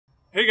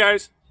Hey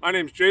guys, my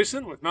name is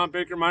Jason with Mount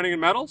Baker Mining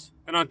and Metals,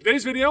 and on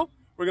today's video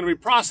we're going to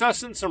be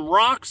processing some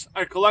rocks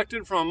I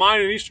collected from a mine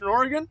in Eastern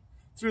Oregon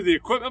through the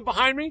equipment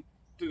behind me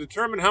to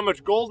determine how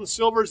much gold and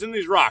silver is in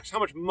these rocks, how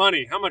much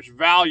money, how much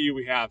value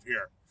we have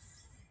here.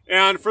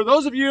 And for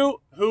those of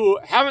you who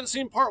haven't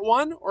seen part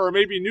one or are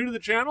maybe new to the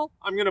channel,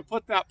 I'm going to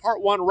put that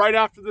part one right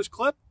after this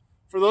clip.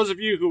 For those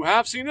of you who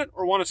have seen it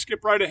or want to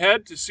skip right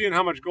ahead to seeing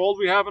how much gold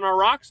we have in our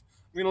rocks,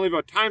 I'm going to leave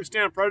a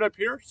timestamp right up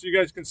here so you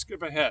guys can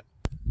skip ahead.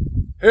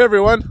 Hey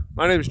everyone,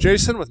 my name is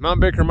Jason with Mount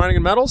Baker Mining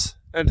and Metals,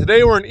 and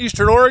today we're in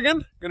Eastern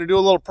Oregon. Going to do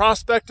a little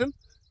prospecting,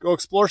 go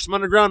explore some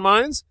underground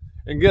mines,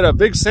 and get a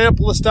big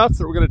sample of stuff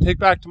that we're going to take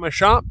back to my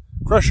shop,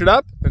 crush it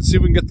up, and see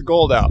if we can get the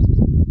gold out.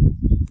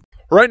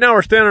 Right now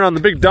we're standing on the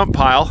big dump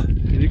pile,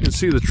 and you can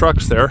see the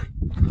trucks there.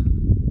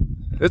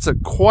 It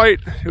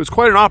was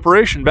quite an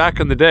operation back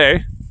in the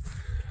day.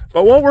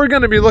 But what we're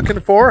going to be looking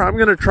for, I'm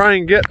going to try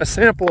and get a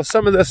sample of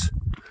some of this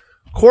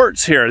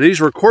quartz here. These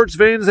were quartz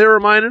veins they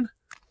were mining.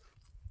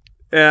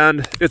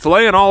 And it's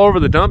laying all over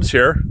the dumps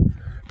here.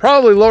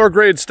 Probably lower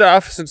grade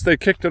stuff since they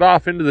kicked it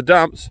off into the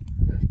dumps.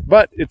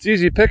 But it's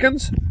easy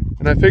pickings,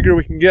 and I figure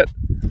we can get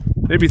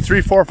maybe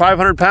 300, 400,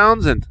 500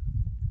 pounds and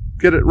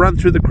get it run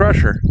through the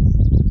crusher.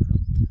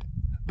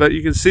 But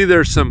you can see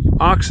there's some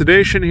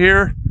oxidation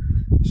here,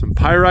 some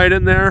pyrite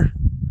in there.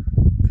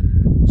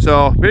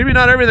 So maybe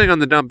not everything on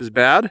the dump is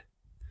bad,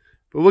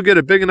 but we'll get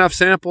a big enough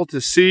sample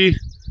to see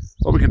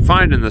what we can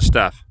find in this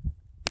stuff.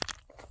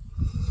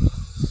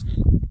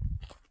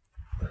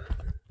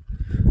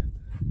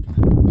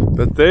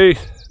 But they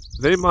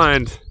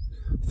mined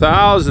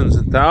thousands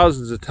and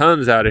thousands of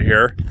tons out of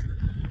here.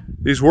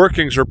 These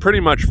workings are pretty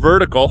much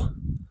vertical.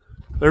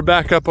 They're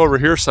back up over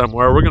here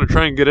somewhere. We're going to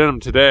try and get in them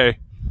today.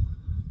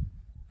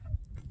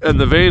 And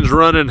the veins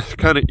running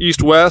kind of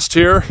east-west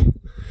here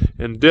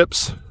and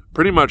dips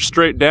pretty much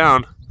straight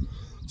down.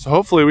 So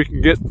hopefully we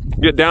can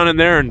get down in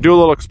there and do a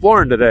little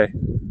exploring today.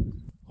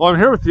 Well, I'm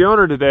here with the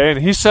owner today,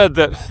 and he said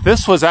that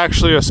this was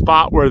actually a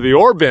spot where the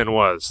ore bin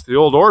was, the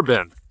old ore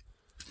bin.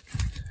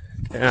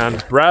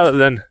 And rather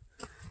than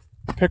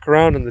pick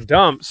around in the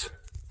dumps,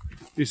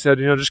 he said,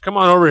 just come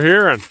on over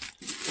here, and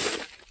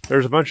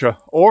there's a bunch of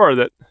ore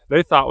that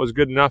they thought was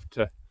good enough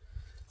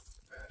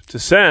to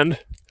send.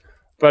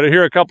 But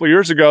here a couple of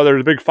years ago, there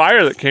was a big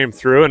fire that came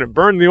through, and it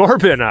burned the ore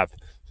bin up.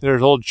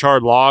 There's old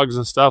charred logs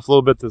and stuff, a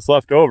little bit that's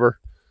left over.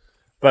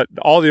 But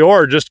all the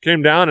ore just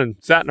came down and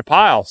sat in a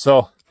pile.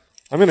 So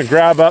I'm going to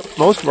grab up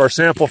most of our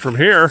sample from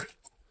here,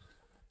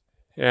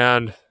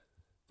 and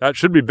that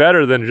should be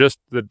better than just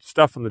the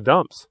stuff in the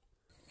dumps.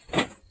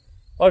 Well,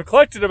 I've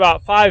collected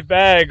about 5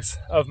 bags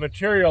of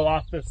material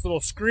off this little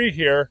scree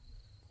here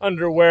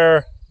under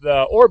where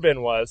the ore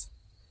bin was.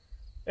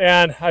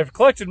 And I've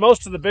collected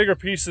most of the bigger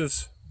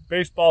pieces,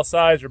 baseball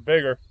size or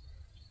bigger.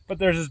 But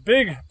there's this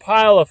big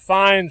pile of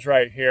fines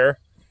right here.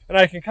 And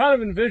I can kind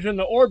of envision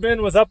the ore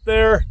bin was up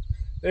there.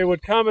 They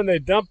would come and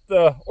they'd dump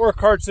the ore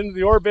carts into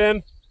the ore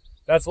bin.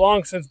 That's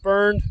long since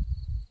burned.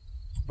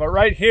 But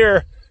right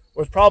here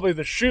was probably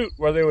the chute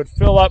where they would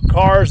fill up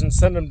cars and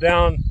send them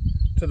down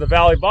to the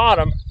valley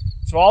bottom.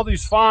 So all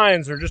these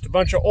fines are just a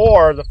bunch of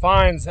ore, the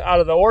fines out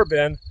of the ore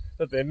bin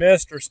that they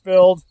missed or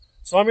spilled.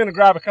 So I'm going to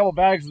grab a couple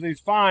bags of these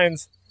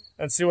fines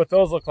and see what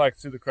those look like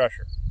through the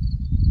crusher.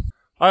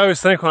 I always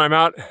think when I'm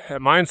out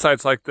at mine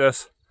sites like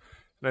this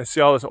and I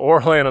see all this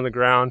ore laying on the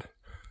ground,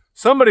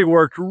 somebody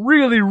worked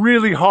really,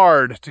 really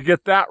hard to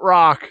get that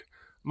rock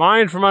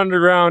mined from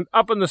underground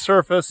up on the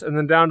surface and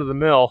then down to the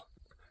mill.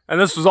 And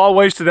this was all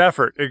wasted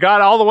effort. It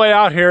got all the way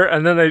out here,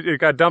 and then it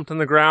got dumped in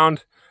the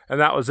ground, and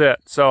that was it.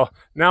 So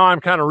now I'm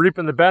kind of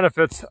reaping the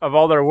benefits of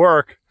all their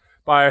work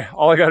by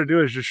all I got to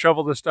do is just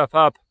shovel this stuff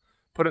up,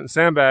 put it in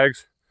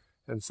sandbags,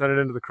 and send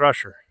it into the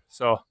crusher.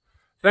 So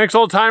thanks,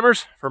 old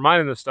timers, for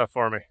mining this stuff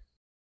for me.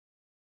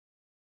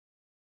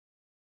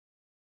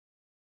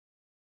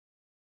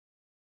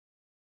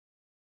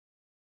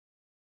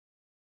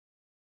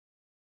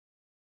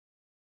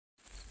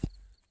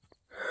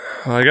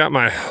 I got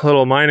my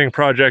little mining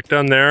project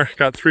done there.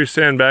 Got 3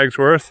 sandbags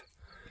worth.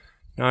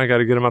 Now I got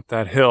to get them up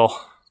that hill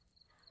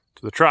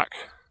to the truck.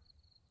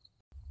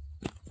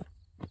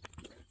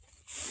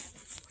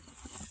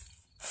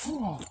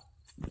 Oh.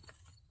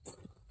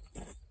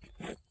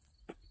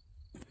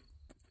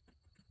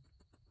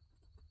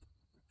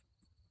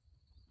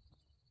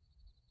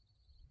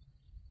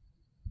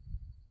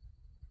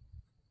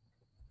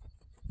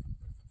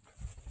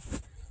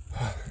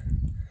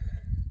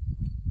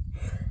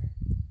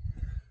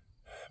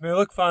 It may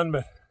look fun,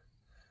 but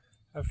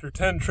after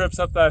 10 trips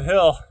up that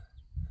hill,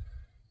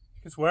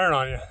 it gets wearing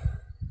on you.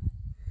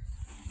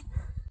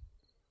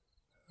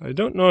 I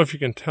don't know if you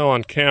can tell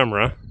on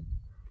camera,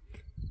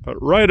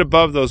 but right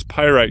above those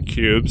pyrite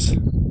cubes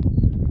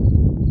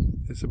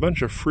is a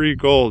bunch of free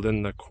gold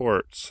in the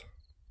quartz.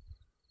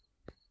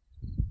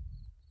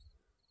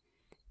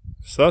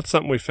 So that's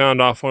something we found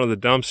off one of the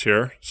dumps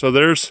here. So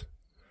there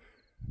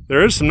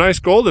is some nice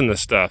gold in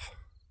this stuff.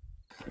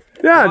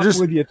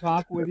 Yeah,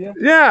 talk with you.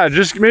 Yeah,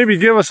 just maybe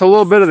give us a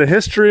little bit of the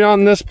history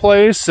on this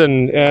place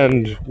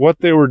and what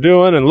they were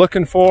doing and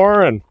looking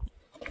for. And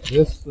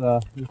this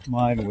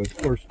mine was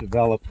first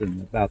developed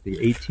in about the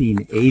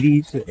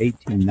 1880s to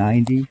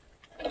 1890,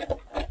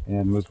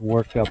 and was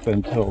worked up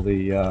until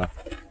the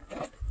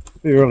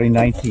early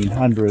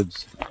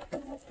 1900s.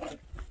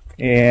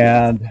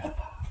 And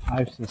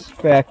I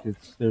suspect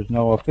there's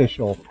no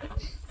official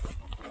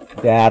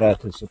data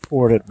to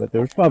support it, but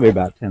there's probably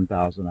about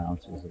 10,000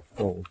 ounces of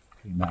gold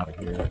came out of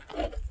here.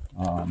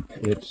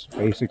 It's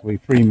basically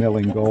free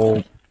milling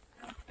gold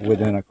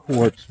within a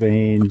quartz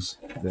veins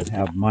that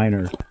have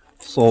minor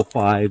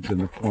sulfides in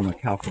the form of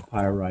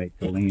chalcopyrite,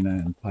 galena,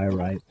 and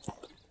pyrite.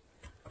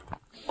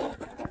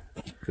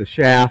 The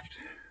shaft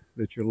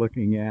that you're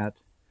looking at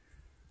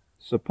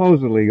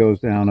supposedly goes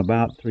down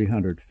about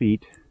 300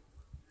 feet,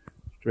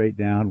 straight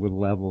down, with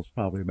levels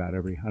probably about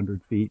every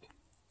 100 feet.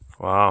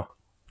 Wow.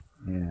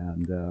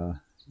 And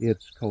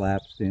it's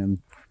collapsed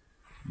in,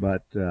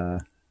 but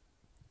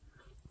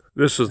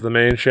this was the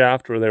main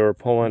shaft where they were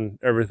pulling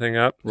everything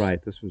up?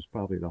 Right, this was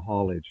probably the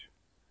haulage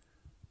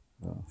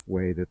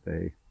way that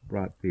they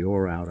brought the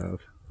ore out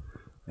of.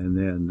 And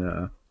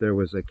then there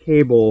was a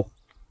cable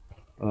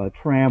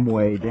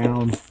tramway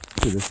down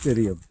to the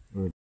city of,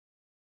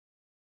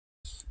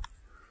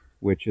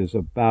 which is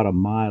about a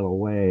mile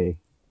away,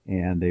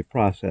 and they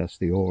processed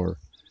the ore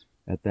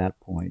at that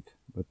point.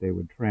 But they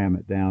would tram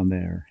it down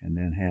there, and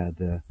then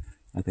had,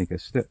 I think, a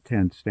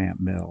 10 stamp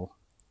mill.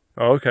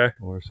 Oh, okay.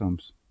 Or some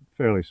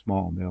fairly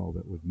small mill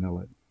that would mill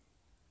it.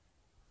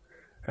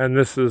 And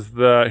this is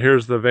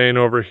here's the vein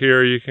over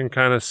here you can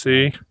kind of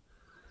see.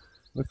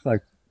 Looks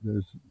like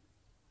there's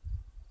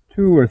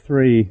 2 or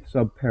 3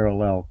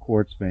 subparallel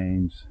quartz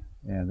veins,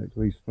 and at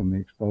least from the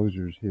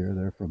exposures here,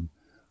 they're from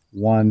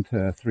 1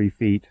 to 3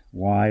 feet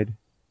wide.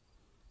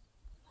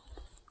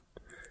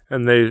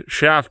 And they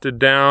shafted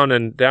down,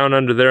 and down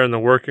under there in the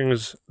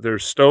workings,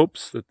 there's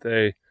stopes that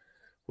they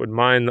would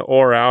mine the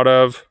ore out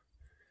of,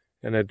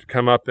 and it'd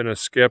come up in a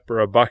skip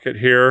or a bucket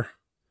here,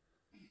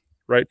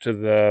 right to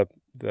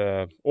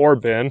the ore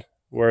bin,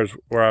 where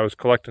I was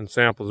collecting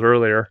samples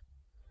earlier,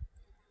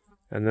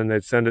 and then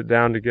they'd send it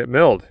down to get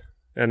milled.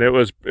 And it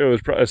was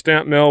a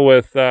stamp mill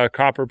with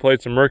copper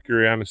plates and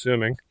mercury, I'm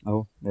assuming.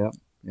 Oh, yep,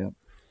 yep.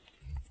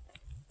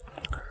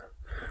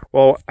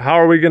 Well, how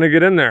are we going to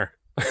get in there?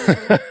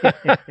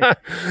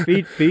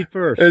 feet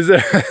first. Is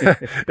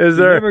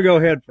there never go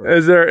head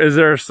first. Is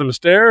there some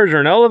stairs or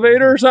an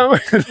elevator or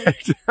something?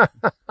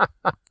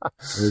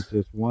 There's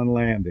just one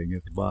landing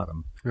at the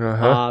bottom.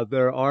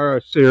 There are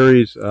a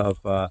series of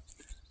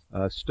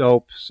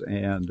stopes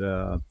and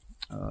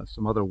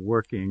some other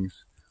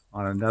workings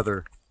on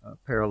another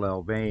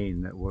parallel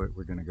vein that we're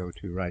going to go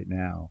to right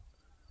now.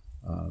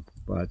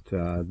 But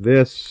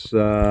this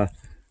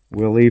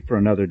we'll leave for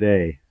another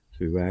day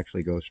to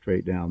actually go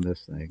straight down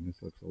this thing.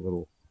 This looks a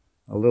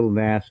little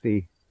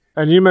nasty.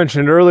 And you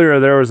mentioned earlier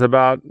there was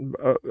about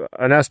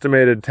an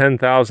estimated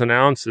 10,000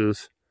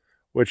 ounces,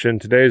 which in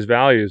today's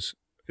values,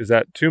 is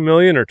that $2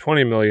 million or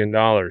 $20 million?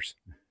 I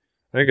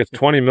think it's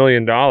 $20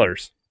 million.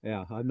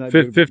 Yeah, I'm not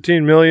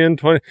 15 million,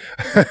 20.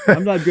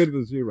 I'm not good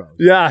with zeros.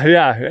 Yeah.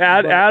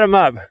 Add them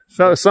up.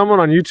 So someone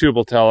on YouTube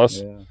will tell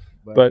us. Yeah,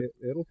 but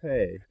it'll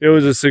pay. It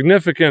was a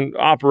significant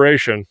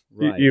operation,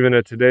 right, even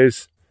at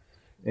today's.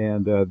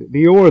 And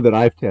the ore that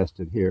I've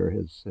tested here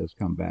has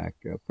come back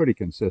pretty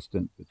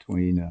consistent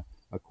between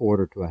a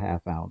quarter to a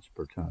half ounce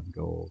per ton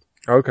gold.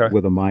 Okay.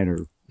 With a minor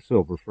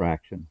silver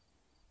fraction.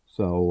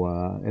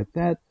 So at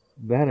that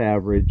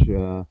average,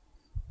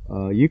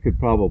 you could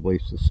probably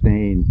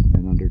sustain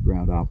an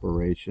underground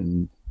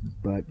operation,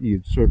 but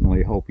you'd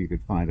certainly hope you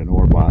could find an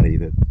ore body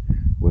that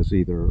was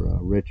either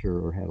richer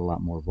or had a lot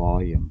more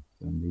volume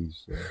than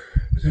these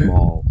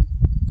small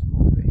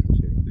veins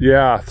here.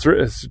 Yeah,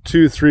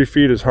 2-3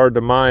 feet is hard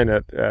to mine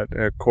at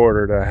a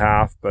quarter to a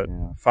half, but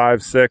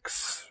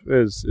 5-6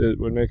 it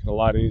would make it a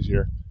lot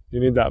easier. You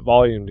need that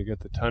volume to get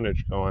the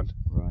tonnage going.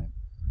 Right.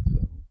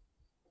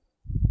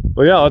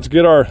 Well, yeah, let's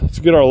get our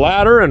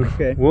ladder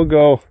and we'll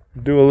go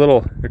do a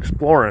little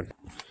exploring.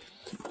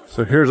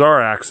 So here's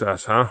our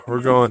access, huh?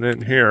 We're going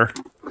in here.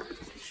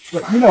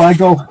 But I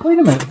go, wait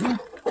a minute,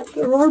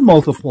 there are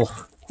multiple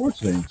quartz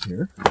veins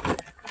here,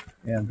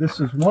 and this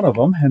is one of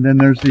them, and then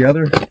there's the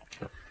other.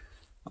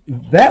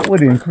 That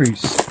would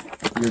increase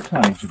your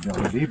tonnage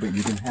ability, but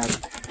you can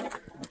have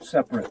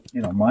separate,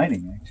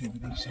 mining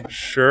activities here.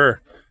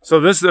 Sure. So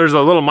there's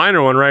a little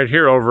minor one right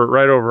here,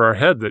 right over our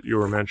head that you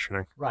were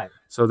mentioning. Right.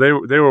 So they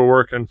were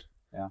working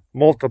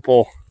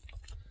multiple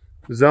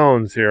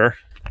zones here.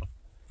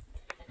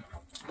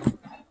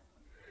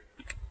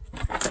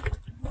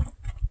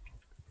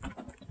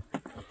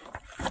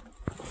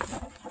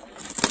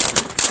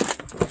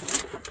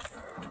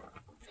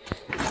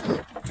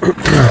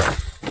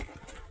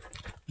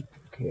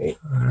 Okay.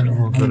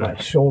 On my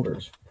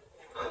shoulders.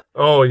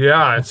 Oh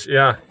yeah,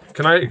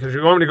 Can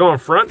you want me to go in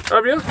front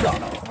of you? No,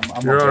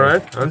 I'm You're okay. all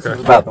right? Okay. This is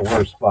about the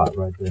worst spot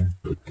right there.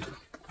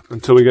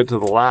 Until we get to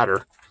the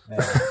ladder.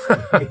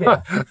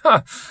 Yeah.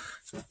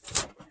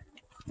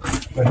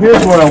 But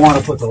here's where I want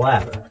to put the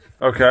ladder.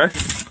 Okay.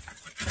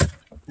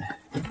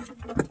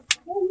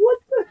 Well, what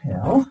the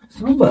hell?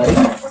 Somebody.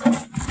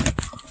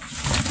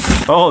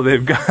 Oh,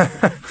 they've got...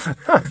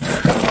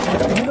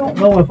 I don't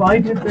know if I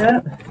did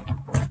that.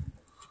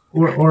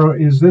 Or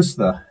is this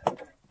the...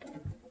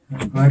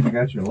 I'm glad you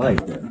got your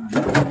light there.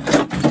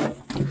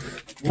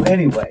 Well,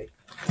 anyway.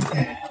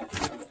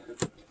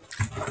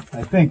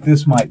 I think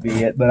this might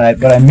be it, but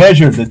I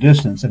measured the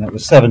distance and it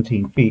was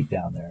 17 feet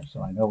down there,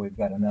 so I know we've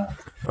got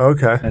enough.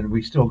 Okay. And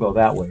we still go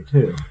that way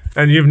too.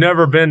 And you've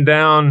never been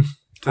down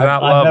to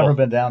that level? I've never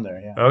been down there,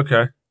 yeah.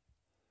 Okay.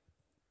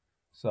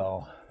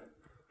 So.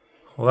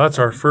 Well, that's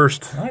our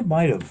first. I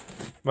might have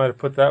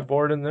put that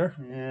board in there.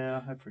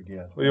 Yeah, I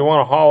forget. Well, you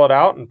want to haul it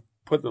out and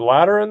put the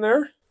ladder in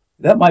there?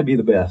 That might be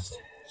the best.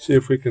 See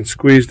if we can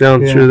squeeze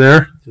down through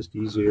there. Just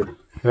easier.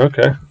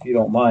 Okay. If you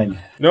don't mind.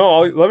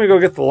 No, let me go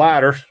get the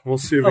ladder. We'll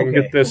see if we can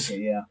get this.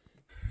 Okay, yeah.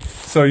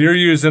 So you're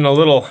using a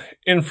little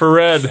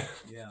infrared.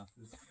 Yeah.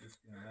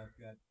 I've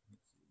got...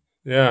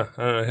 Yeah,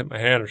 I don't know, hit my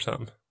hand or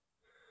something.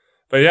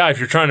 But yeah, if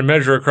you're trying to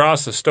measure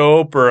across a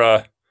stope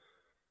or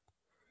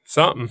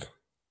something,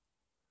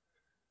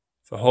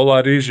 it's a whole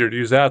lot easier to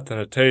use that than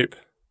a tape.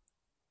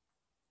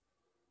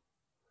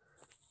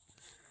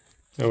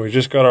 So we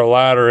just got our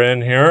ladder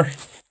in here.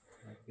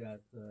 I've got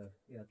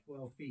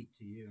 12 feet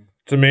to you.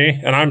 To me,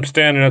 and I'm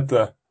standing at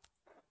the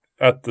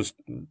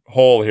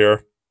hole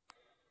here.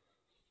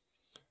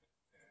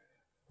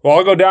 Well,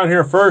 I'll go down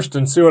here first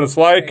and see what it's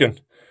like and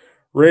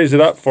raise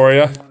it up for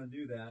you. I want to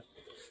do that.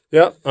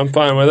 Yep, I'm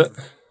fine with it.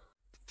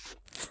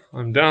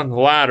 I'm down the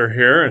ladder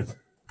here, and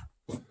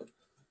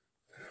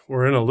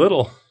we're in a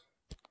little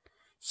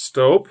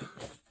stope,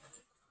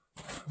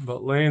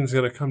 but Lane's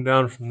going to come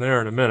down from there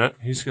in a minute.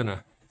 He's going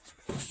to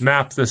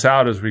map this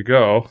out as we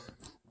go.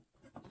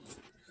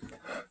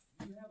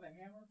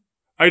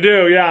 I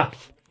do, yeah.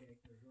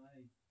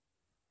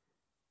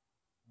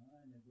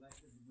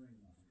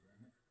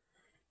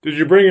 Did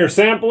you bring your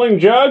sampling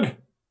jug?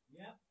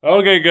 Yeah.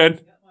 Okay,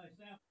 good.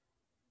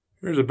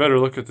 Here's a better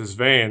look at this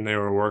vein they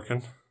were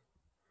working.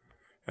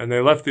 And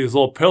they left these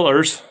little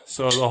pillars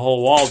so the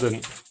whole wall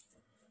didn't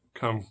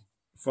come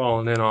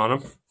falling in on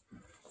them.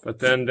 But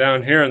then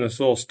down here in this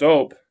little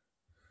stope,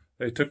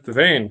 they took the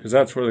vein because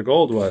that's where the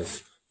gold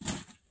was.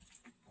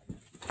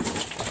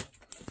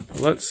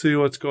 Let's see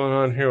what's going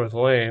on here with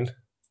Lane.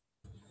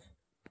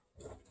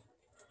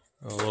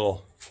 A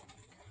little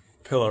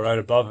pillar right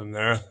above him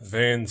there.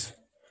 The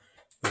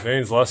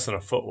vein's less than a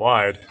foot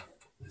wide.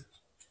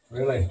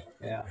 Really?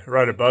 Yeah.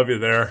 Right above you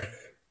there.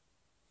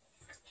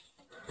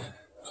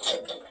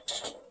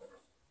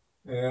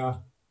 Yeah.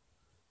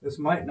 This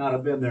might not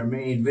have been their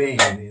main vein,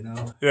 you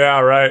know. Yeah,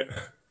 right.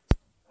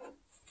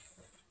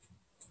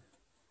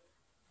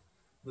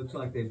 Looks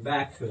like they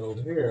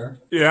backfilled here.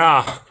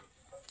 Yeah.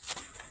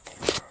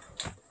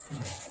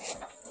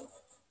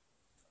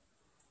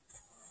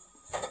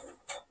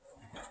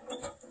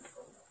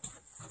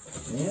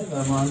 And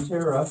I'm on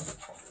terra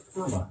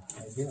firma,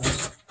 I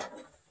guess.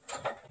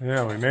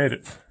 Yeah, we made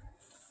it.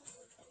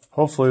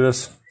 Hopefully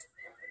this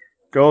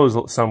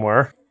goes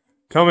somewhere.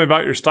 Tell me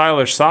about your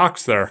stylish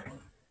socks there.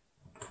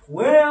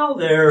 Well,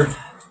 they're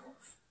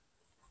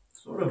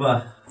sort of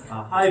a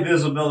high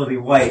visibility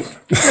white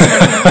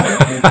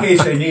in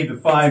case I need to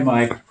find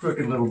my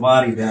crooked little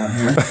body down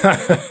here.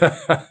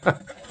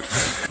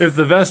 If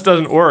the vest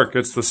doesn't work,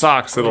 it's the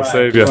socks that'll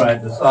save you.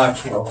 Right, the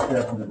socks will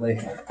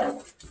definitely.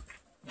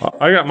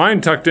 I got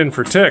mine tucked in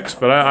for ticks,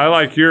 but I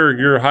like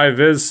your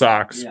high-vis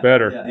socks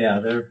better. Yeah,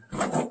 they're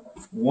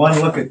one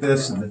look at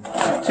this and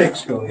the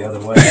ticks go the other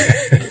way.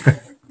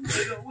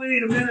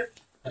 Wait a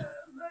minute.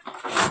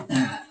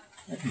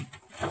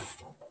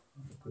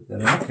 Put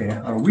that in. Okay,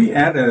 are we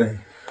at a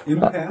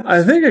impasse?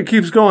 I think it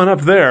keeps going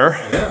up there.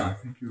 Yeah, I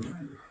think you're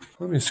right.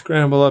 Let me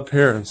scramble up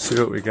here and see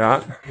what we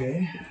got.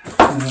 Okay.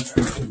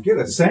 To get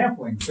a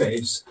sampling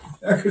face,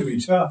 that could be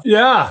tough.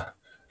 Yeah.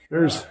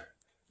 There's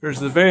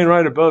the vein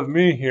right above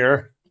me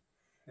here.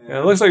 And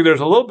it looks like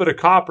there's a little bit of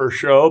copper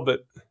show,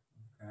 but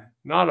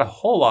not a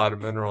whole lot of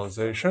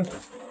mineralization.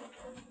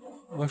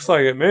 Looks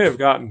like it may have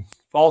gotten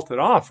faulted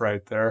off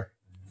right there.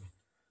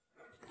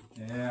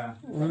 Yeah.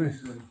 Let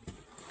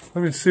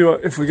me see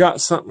if we got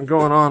something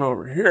going on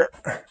over here.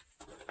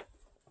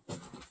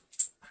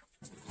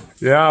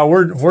 Yeah,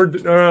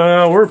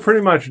 we're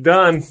pretty much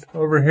done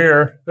over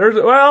here.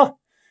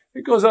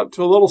 It goes up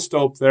to a little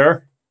stope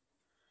there.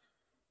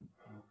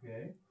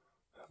 Okay.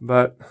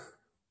 But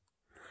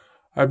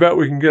I bet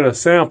we can get a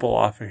sample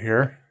off of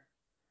here.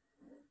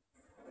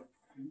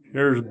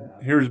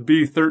 Here's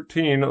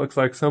B13. It looks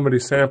like somebody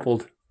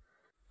sampled.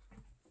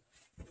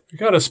 We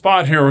got a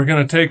spot here we're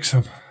going to take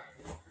some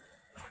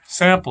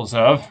samples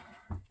of.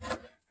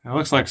 It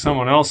looks like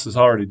someone else has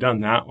already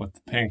done that with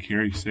the pink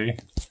here, you see.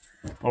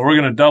 But we're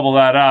going to double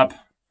that up.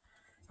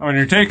 When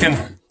you're taking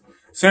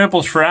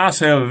samples for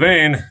assay of a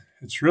vein,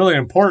 it's really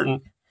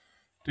important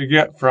to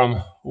get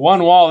from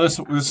one wall, this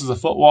is a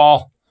foot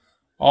wall,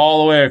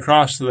 all the way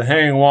across to the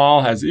hanging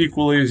wall as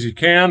equally as you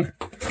can.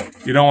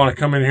 you don't want to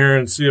come in here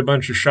and see a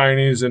bunch of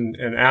shinies and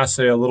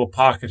assay a little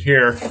pocket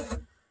here.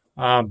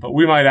 But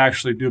we might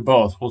actually do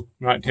both. We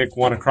might take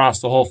one across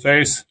the whole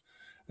face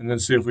and then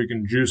see if we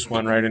can juice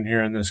one right in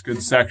here in this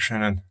good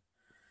section and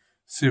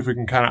see if we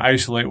can kind of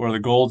isolate where the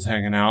gold's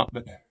hanging out.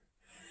 But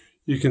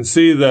you can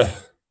see the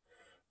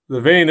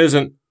vein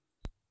isn't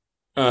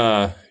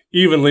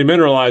evenly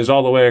mineralized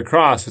all the way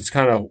across. It's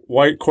kind of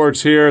white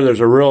quartz here. There's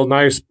a real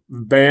nice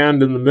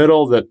band in the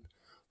middle that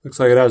looks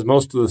like it has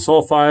most of the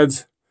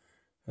sulfides.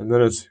 And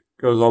then it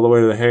goes all the way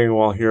to the hanging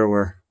wall here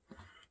where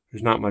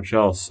there's not much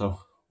else. So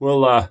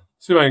we'll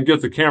see if I can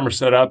get the camera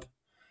set up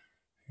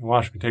and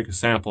watch me take a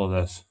sample of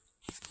this.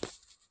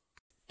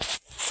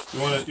 You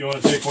want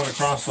to take one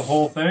across the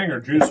whole thing or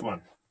juice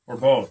one? Or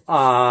both?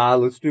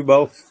 Let's do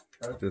both.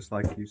 Just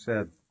like you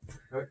said.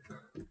 Okay.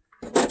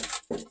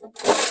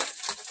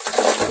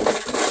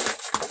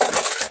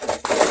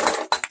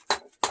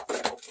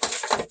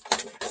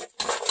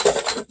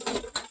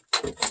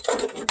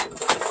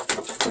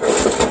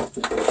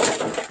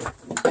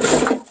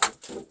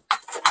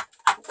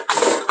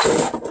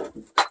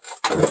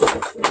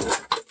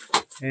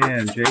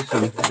 And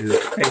Jason is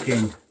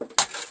taking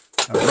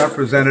a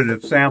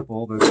representative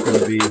sample that's going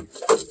to be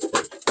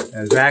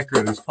as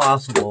accurate as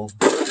possible,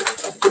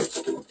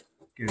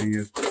 getting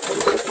as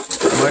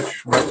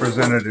much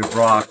representative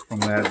rock from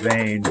that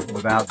vein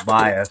without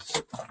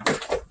bias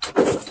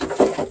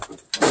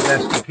the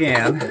best you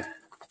can. A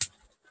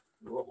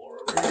little more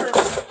over here.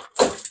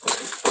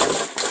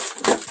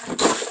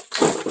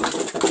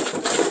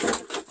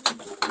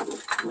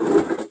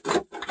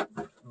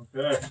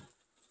 Okay.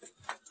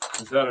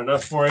 Is that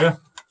enough for you?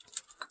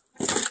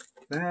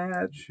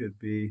 That should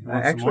be.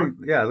 Actually,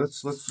 yeah.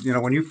 Let's. You know,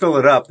 when you fill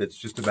it up, it's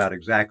just about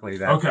exactly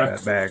that, okay.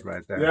 That bag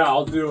right there. Yeah,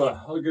 I'll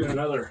get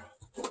another.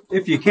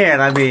 If you can,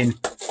 I mean.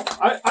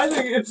 I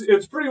think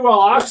it's pretty well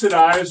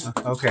oxidized.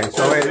 Okay,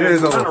 so it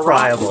is a little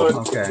friable. So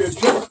okay. It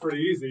chips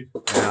pretty easy.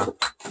 Yeah.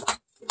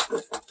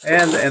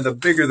 And the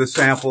bigger the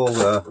sample,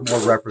 the more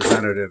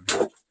representative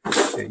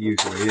it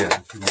usually is.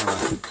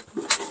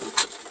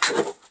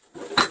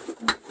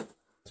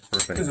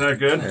 Perfect. Is that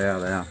good? Yeah,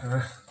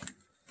 yeah.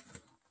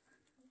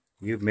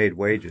 You've made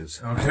wages.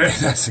 Okay,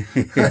 that's.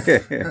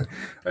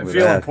 I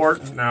feel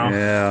important now.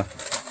 Yeah.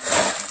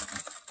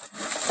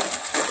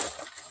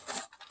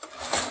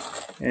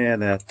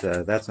 And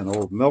that's an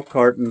old milk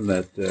carton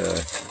that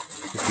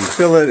if you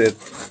fill it,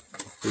 it's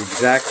the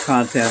exact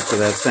contents of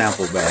that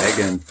sample bag,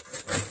 and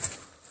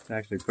it's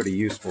actually pretty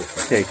useful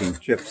for taking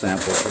chip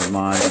samples from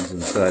mines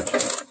and such.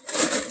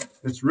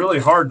 It's really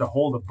hard to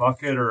hold a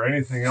bucket or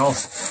anything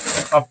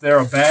else up there,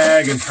 a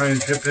bag, and try and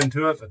chip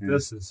into it, but yeah.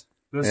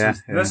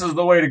 This is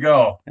the way to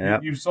go. Yeah.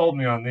 You sold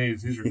me on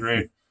these. These are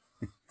great.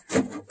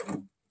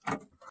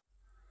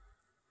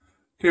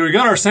 Okay, we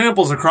got our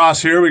samples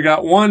across here. We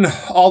got one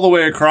all the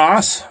way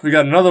across. We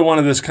got another one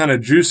of this kind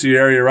of juicy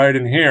area right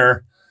in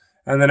here.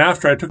 And then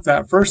after I took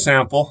that first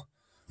sample,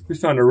 we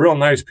found a real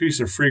nice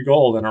piece of free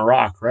gold in a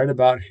rock right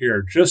about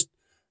here, just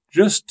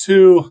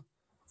to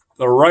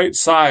the right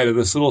side of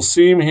this little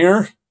seam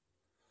here.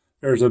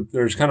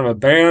 There's kind of a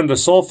band of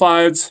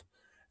sulfides,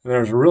 and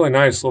there's a really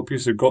nice little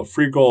piece of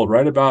free gold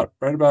right about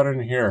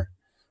in here.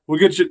 We'll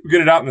get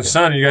it out in the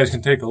sun. You guys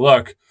can take a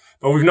look.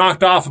 But we've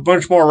knocked off a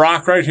bunch more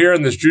rock right here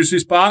in this juicy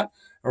spot,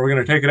 and we're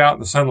going to take it out in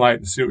the sunlight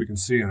and see what we can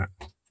see in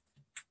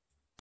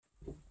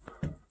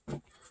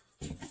it.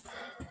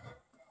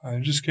 I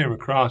just came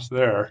across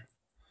there.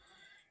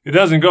 It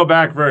doesn't go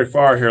back very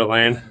far here,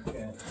 Lane.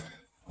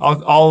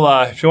 I'll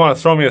if you want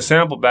to throw me a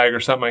sample bag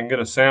or something, I can get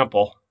a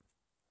sample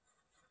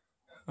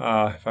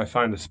if I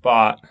find a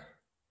spot.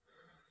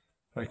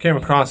 I came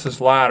across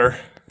this ladder.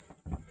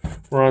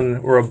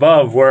 We're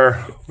above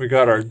where we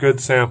got our good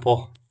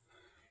sample.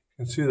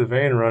 You can see the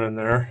vein running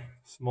there,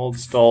 some old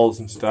stalls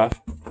and stuff.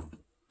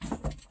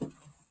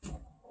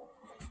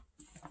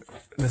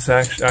 This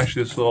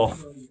actually this little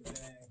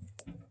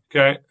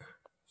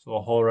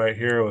hole right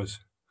here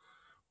was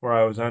where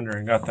I was under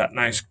and got that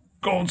nice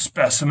gold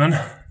specimen.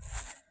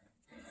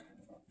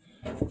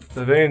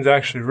 The vein's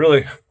actually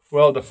really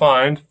well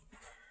defined,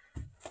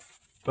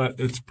 but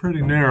it's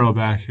pretty narrow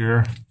back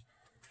here.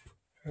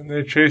 And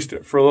they chased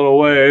it for a little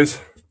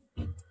ways.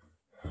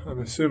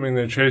 I'm assuming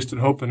they chased it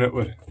hoping it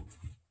would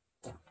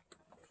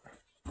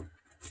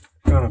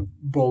kind of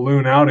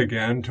balloon out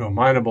again to a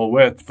mineable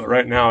width, but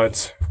right now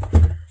it's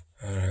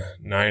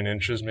 9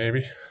 inches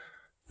maybe.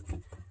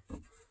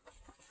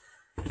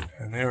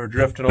 And they were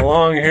drifting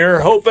along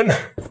here hoping,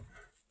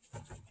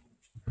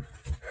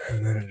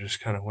 and then it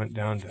just kind of went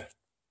down to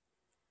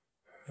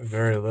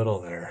very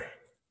little there.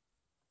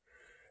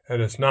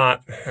 And it's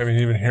not, I mean,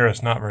 even here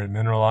it's not very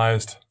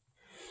mineralized.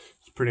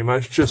 It's pretty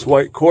much just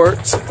white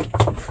quartz.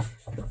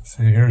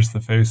 See, here's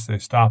the face they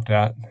stopped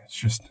at. It's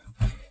just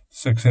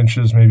 6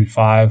 inches, maybe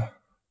 5.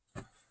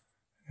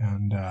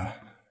 And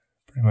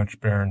pretty much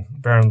barren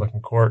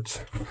looking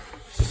quartz.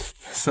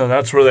 So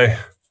that's where they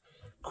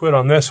quit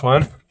on this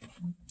one.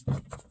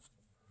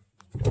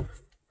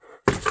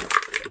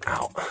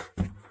 Ow.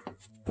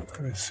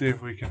 Let me see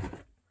if we can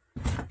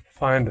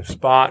find a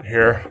spot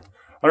here.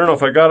 I don't know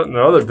if I got it in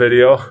the other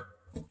video,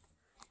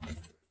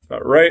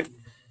 but right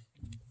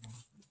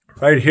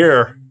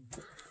here,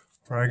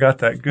 where I got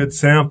that good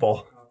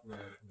sample,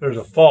 there's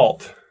a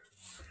fault.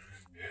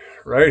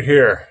 Right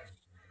here.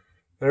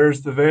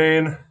 There's the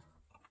vein.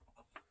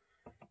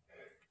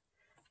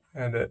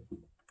 And it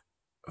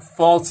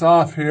faults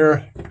off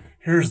here.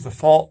 Here's the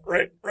fault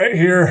right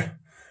here.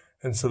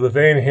 And so the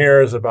vein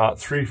here is about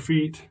 3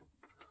 feet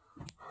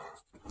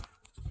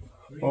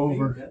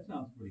over. That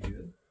sounds pretty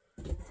good.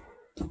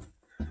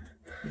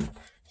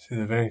 See,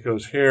 the vein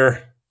goes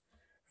here,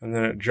 and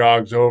then it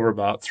jogs over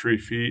about 3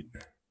 feet.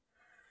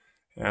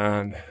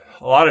 And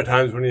a lot of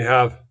times when you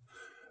have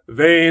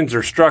veins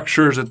or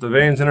structures that the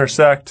veins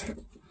intersect,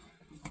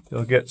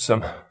 you'll get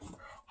some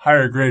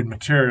higher grade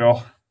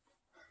material.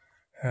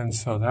 And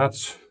so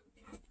that's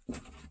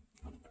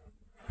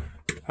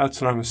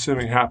what I'm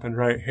assuming happened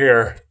right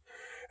here.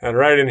 And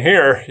right in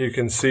here, you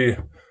can see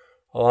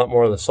a lot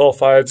more of the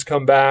sulfides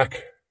come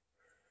back.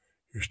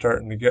 You're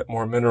starting to get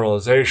more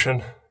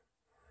mineralization.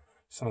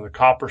 Some of the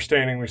copper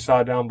staining we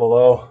saw down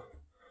below.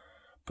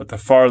 But the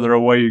farther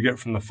away you get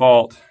from the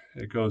fault,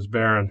 it goes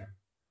barren.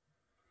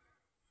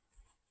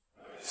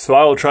 So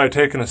I will try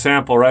taking a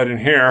sample right in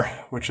here,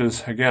 which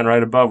is, again,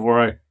 right above where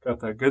I got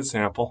that good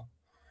sample.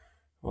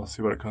 We'll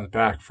see what it comes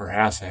back for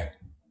assay.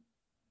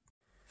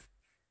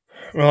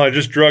 Well, I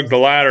just drug the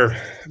ladder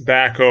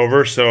back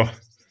over, so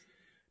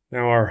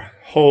now our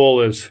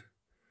hole is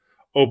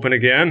open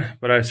again,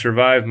 but I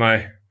survived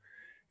my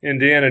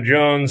Indiana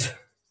Jones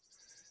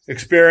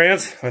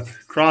experience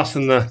with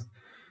crossing the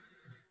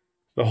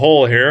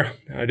hole here.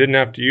 I didn't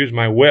have to use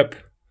my whip.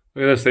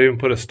 Look at this, they even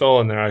put a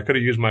stole in there. I could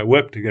have used my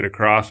whip to get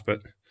across,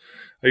 but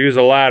I use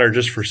a ladder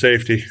just for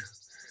safety.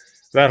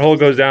 That hole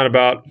goes down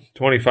about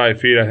 25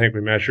 feet, I think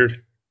we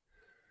measured.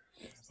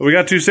 But we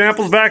got 2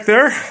 samples back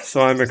there,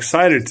 so I'm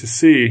excited to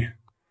see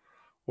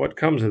what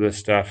comes of this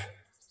stuff.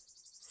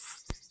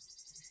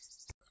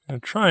 I'm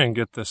going to try and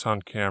get this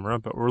on camera,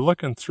 but we're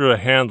looking through a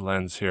hand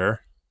lens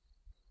here.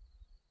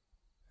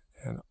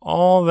 And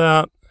all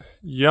that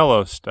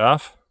yellow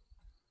stuff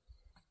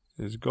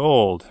is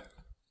gold.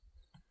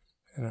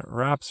 And it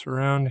wraps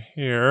around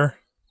here.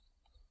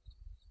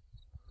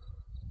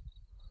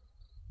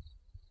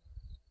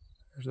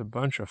 There's a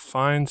bunch of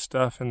fine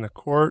stuff in the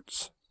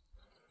quartz.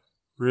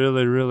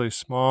 Really, really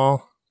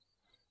small.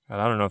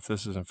 And I don't know if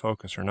this is in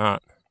focus or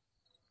not.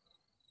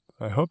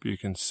 I hope you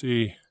can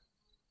see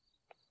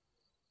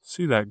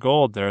that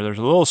gold there. There's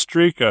a little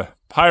streak of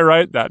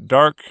pyrite, that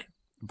dark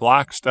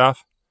black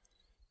stuff.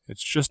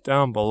 It's just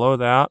down below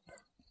that.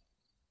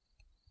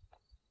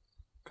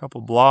 A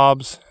couple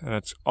blobs, and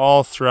it's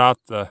all throughout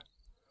the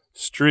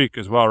streak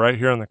as well, right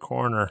here in the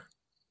corner.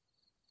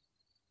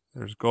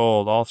 There's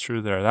gold all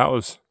through there. That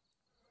was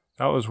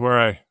where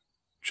I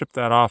chipped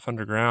that off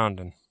underground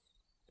and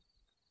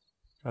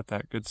got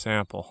that good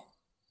sample.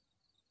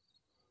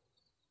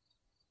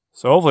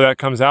 So hopefully that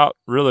comes out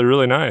really,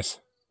 really nice.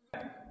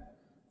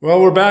 Well,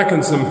 we're back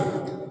in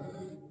some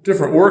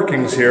different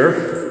workings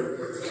here.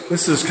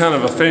 This is kind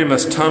of a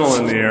famous tunnel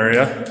in the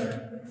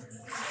area.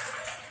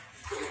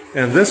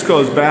 And this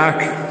goes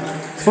back,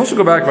 it's supposed to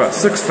go back about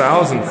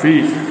 6,000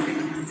 feet.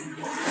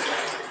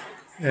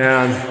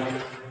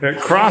 And it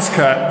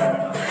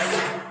cross-cut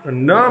a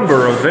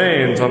number of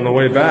veins on the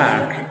way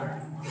back.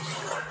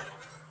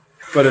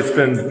 But it's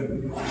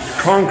been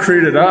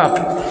concreted up,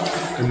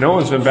 and no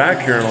one's been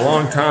back here in a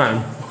long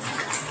time.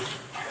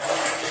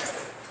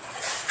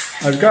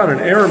 I've got an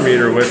air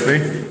meter with me.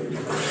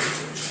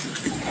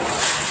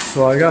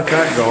 So I got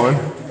that going.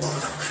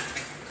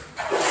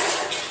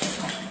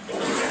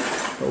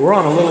 But we're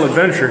on a little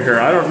adventure here.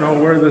 I don't know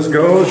where this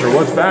goes or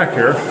what's back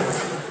here.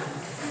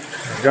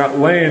 I've got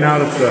laying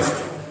out at the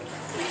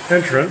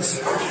entrance.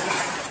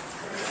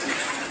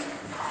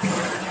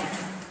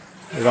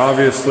 It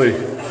obviously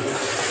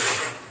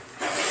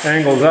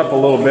angles up a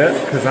little bit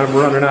because I'm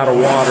running out of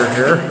water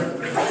here.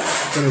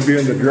 It's going to be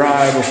in the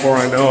dry before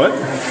I know it.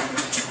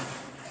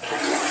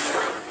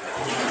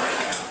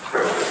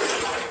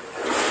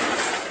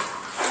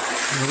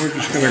 We're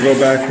just going to go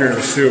back here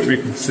and see what we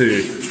can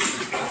see.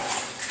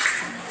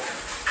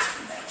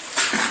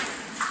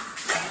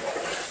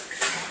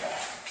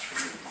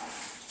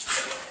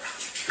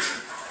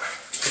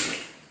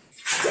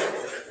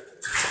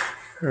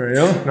 There we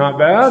go, not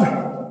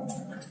bad.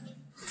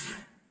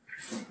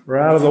 We're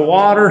out of the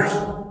water.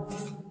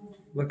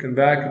 Looking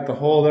back at the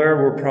hole there,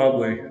 we're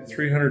probably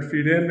 300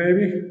 feet in,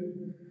 maybe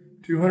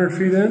 200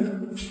 feet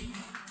in.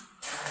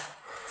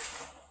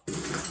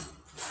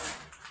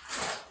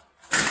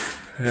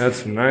 Had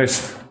some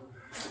nice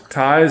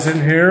ties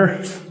in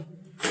here.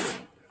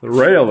 The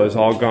rail is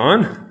all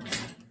gone.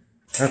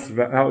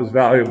 That was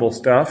valuable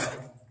stuff.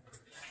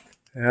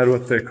 They had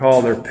what they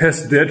call their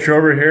piss ditch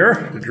over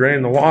here to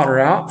drain the water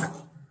out.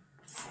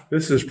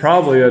 This is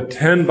probably a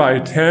 10 by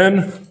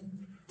 10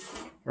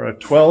 or a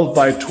 12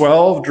 by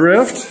 12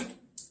 drift.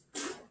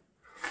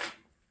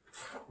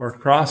 Or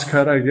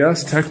crosscut, I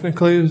guess,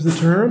 technically is the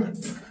term.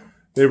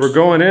 They were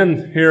going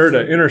in here to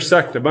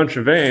intersect a bunch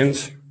of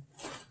veins.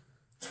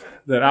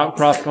 that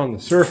outcropped on the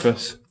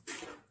surface.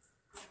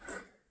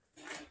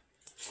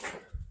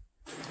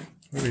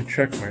 Let me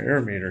check my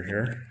air meter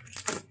here.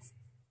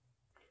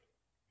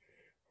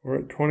 We're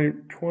at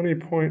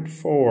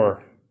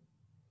 20.4.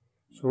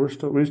 So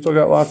we still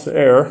got lots of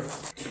air.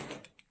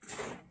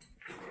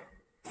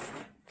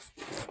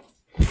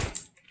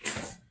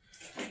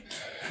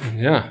 And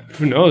yeah,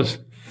 who knows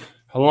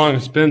how long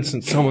it's been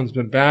since someone's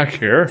been back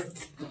here.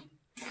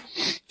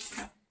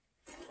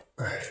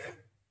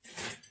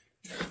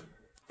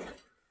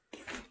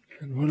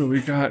 And what do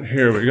we got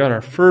here? We got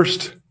our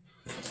first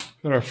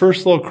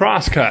little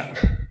crosscut.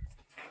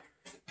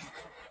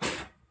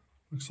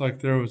 Looks like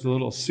there was a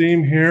little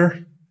seam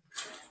here.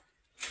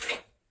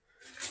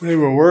 They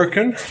were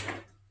working.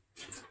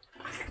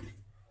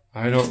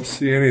 I don't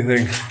see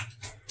anything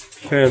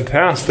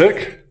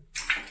fantastic.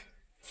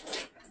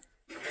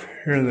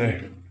 Here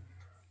they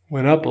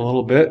went up a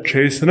little bit,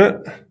 chasing it,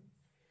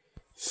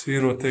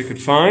 seeing what they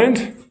could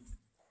find.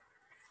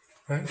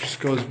 That just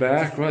goes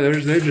back. Well,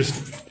 they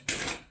just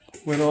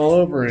went all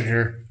over in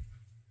here.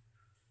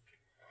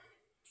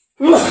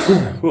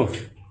 Ooh,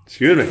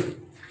 excuse me.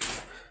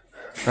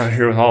 Out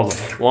here with all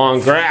the long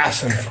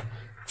grass and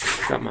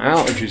got my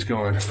allergies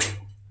going.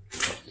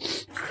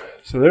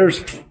 So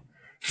there's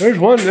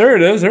one. There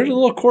it is. There's a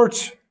little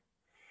quartz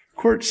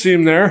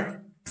seam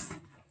there,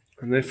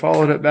 and they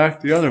followed it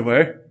back the other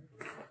way.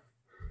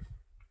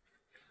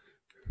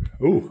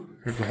 Ooh,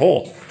 there's a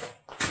hole.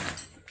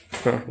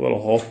 A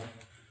little hole,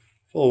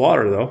 full of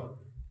water though.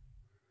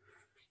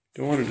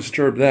 Don't want to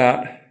disturb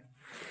that.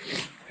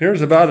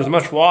 Here's about as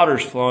much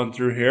water's flowing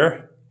through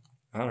here.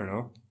 I don't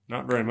know,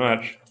 not very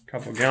much. A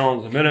couple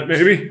gallons a minute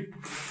maybe.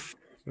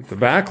 But the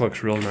back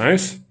looks real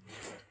nice.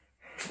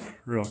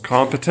 Real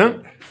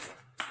competent.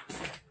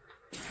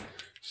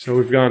 So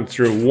we've gone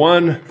through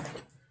one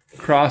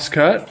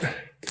crosscut.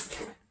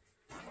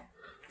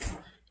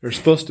 There's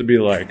supposed to be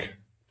like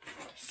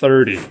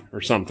 30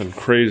 or something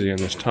crazy in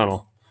this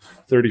tunnel.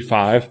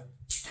 35.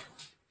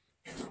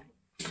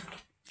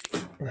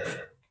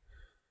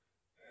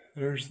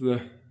 There's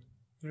the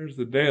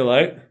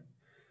daylight.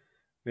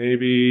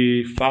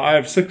 Maybe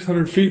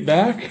 500-600 feet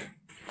back.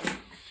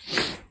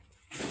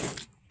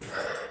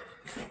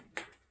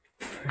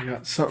 I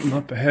got something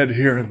up ahead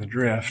here in the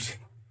drift.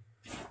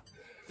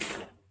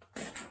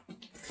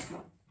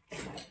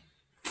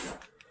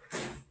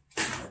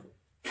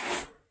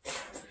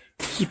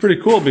 This is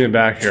pretty cool being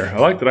back here. I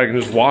like that I can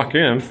just walk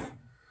in.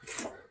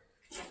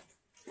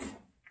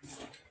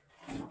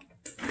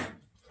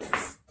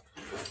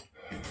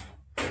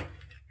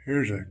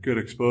 Here's a good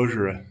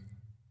exposure of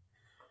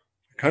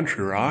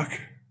country rock.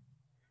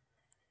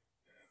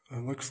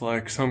 It looks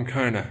like some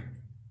kind of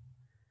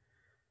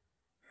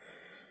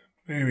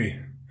maybe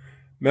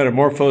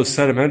metamorphosed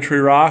sedimentary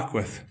rock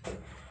with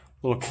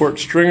little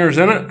quartz stringers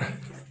in it.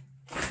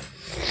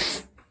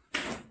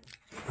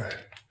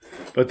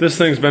 But this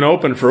thing's been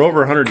open for over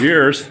 100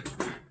 years,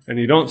 and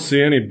you don't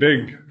see any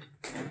big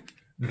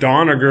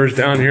donagers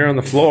down here on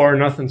the floor.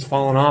 Nothing's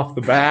fallen off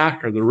the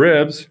back or the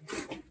ribs.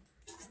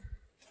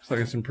 Looks like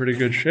it's in pretty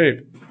good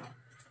shape.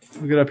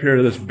 We'll get up here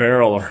to this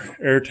barrel or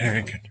air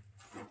tank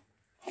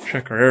and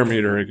check our air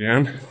meter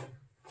again.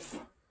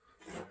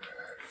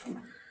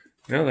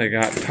 Now they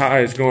got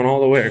ties going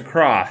all the way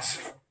across.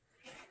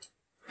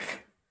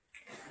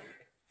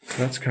 So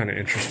that's kind of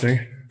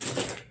interesting.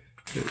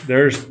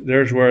 There's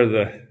where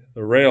the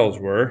rails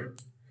were.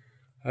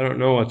 I don't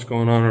know what's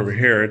going on over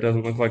here. It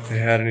doesn't look like they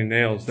had any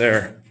nails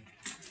there.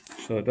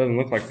 So it doesn't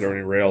look like there are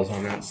any rails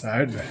on that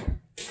side, but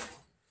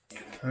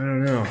I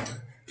don't know.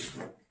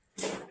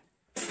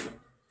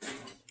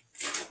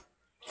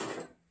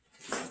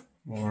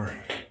 More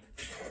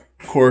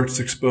quartz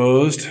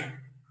exposed.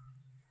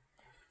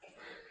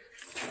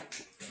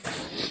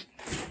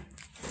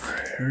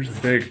 Here's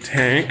a big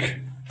tank.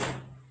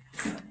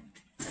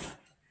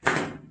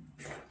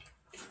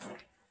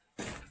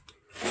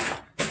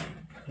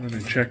 Let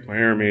me check my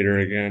air meter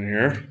again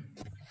here.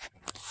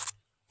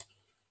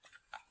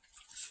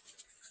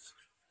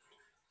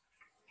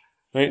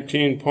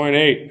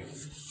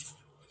 $19.8.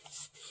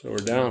 So we're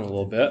down a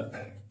little bit.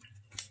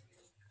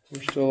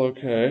 We're still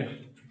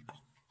okay.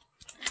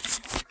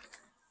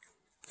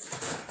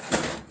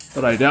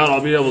 But I doubt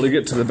I'll be able to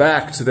get to the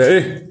back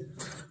today,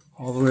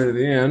 all the way to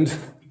the end.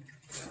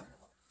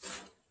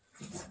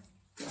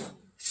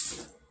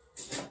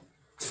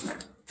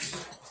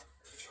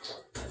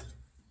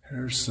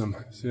 There's some,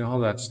 see, all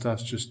that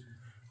stuff's just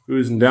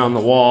oozing down the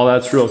wall.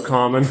 That's real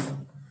common.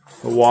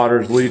 The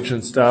water's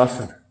leaching stuff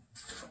and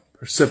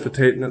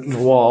precipitating it in the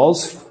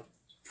walls.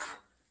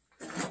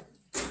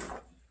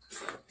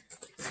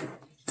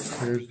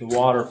 Here's the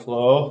water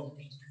flow.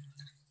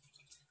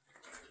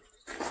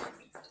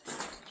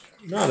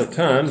 Not a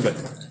ton, but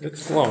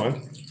it's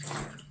flowing.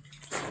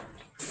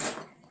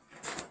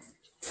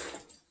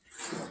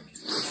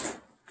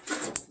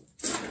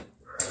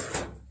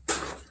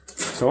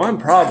 So I'm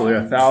probably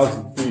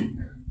 1,000 feet,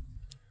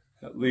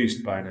 at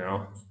least by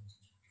now.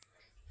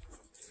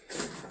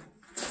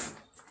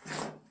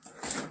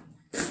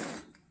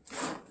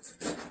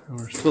 And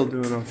we're still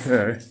doing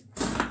okay.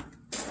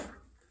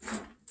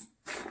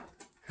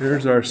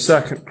 Here's our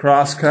second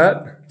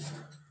crosscut.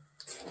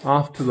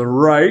 Off to the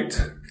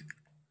right,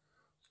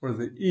 or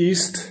the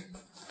east.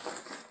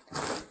 Go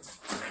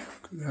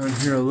down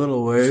here a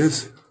little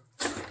ways.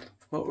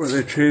 What were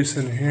they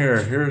chasing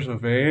here? Here's a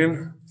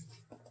vein.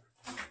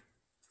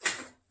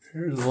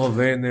 Here's a little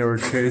vein they were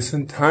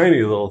chasing.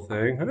 Tiny little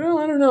thing. Well,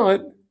 I don't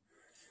know.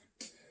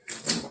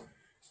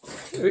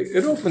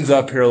 It opens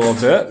up here a little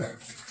bit.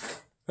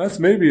 That's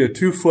maybe a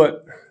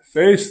 2-foot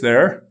face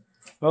there.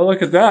 Well,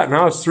 look at that.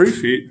 Now it's 3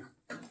 feet.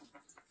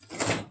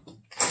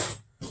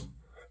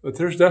 But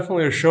there's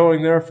definitely a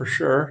showing there for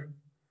sure.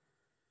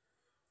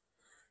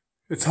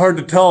 It's hard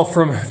to tell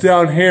from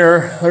down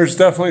here. There's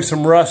definitely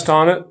some rust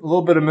on it, a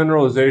little bit of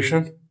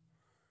mineralization.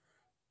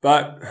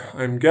 But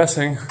I'm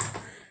guessing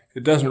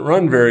it doesn't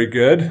run very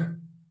good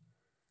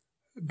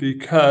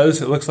because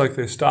it looks like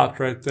they stopped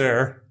right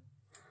there,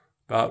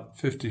 about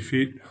 50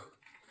 feet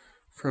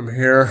from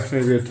here,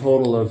 maybe a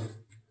total of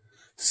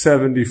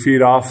 70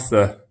 feet off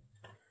the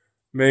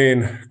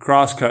main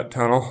crosscut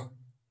tunnel.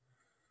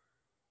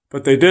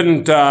 But they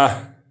didn't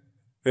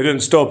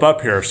stope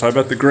up here, so I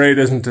bet the grade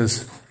isn't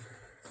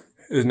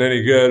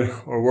any good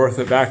or worth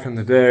it back in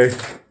the day.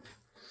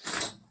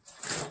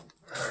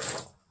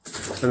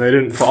 And they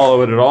didn't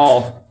follow it at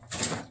all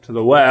to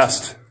the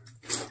west.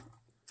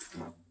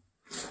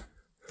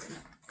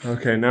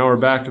 Okay, now we're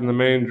back in the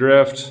main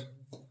drift.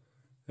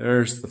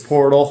 There's the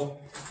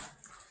portal.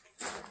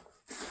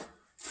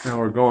 Now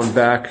we're going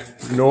back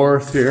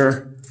north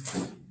here.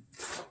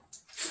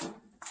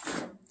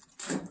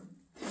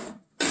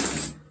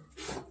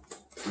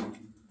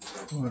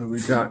 What do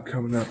we got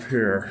coming up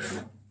here?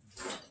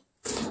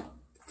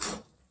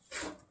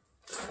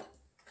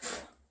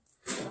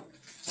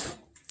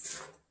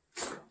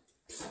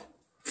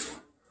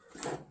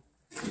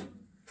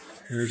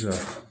 Here's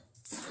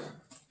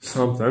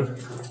something.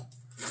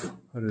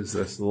 What is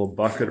this? A little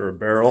bucket or a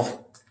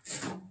barrel?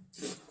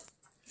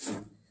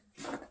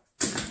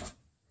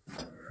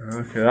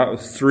 Okay, that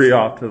was 3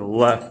 off to the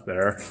left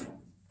there.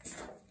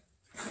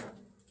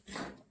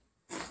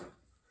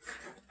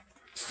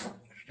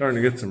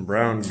 Starting to get some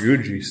brown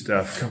Gucci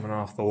stuff coming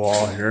off the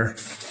wall here.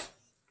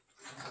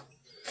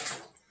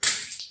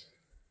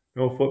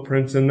 No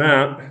footprints in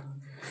that.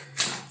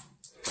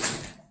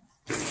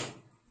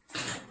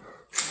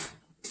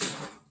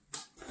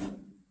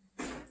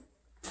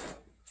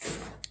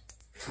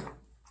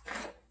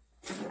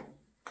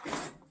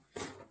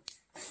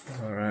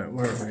 All right,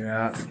 where are we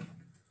at?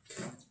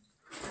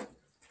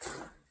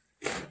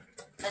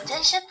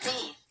 Attention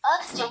please,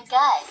 oxygen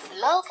gas,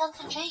 low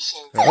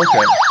concentration.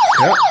 Okay,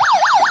 yep.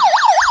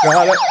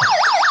 Got it.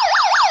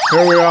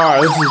 Here we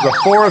are. This is the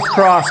 4th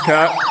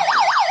crosscut.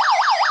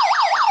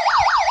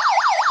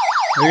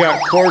 We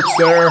got quartz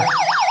there.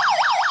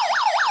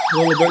 A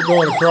little bit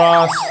going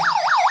across.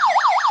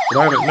 But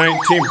I'm at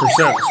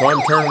 19%, so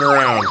I'm turning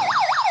around.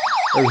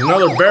 There's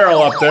another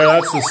barrel up there.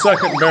 That's the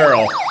 2nd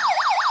barrel.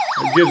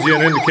 It gives you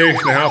an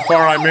indication of how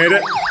far I made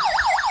it.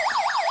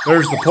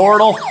 There's the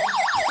portal.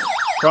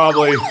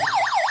 Probably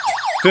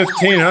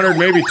 1,500,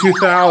 maybe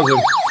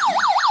 2,000.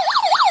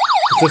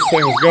 This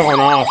thing's going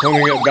off. Let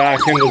me get back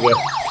into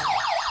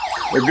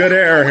the good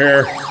air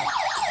here.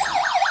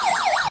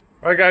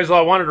 All right, guys, well,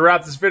 I wanted to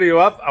wrap this video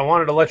up. I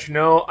wanted to let you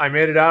know I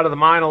made it out of the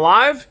mine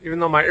alive. Even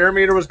though my air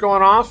meter was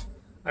going off,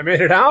 I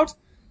made it out.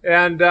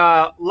 And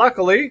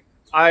luckily,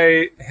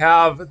 I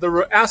have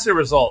the assay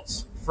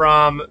results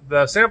from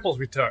the samples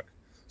we took.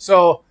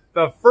 So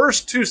the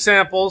first 2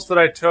 samples that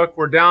I took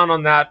were down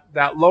on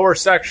that lower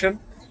section.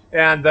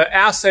 And the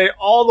assay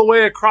all the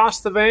way across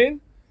the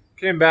vein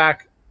came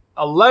back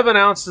 11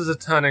 ounces a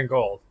ton in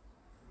gold.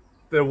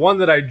 The one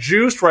that I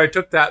juiced, where I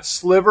took that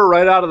sliver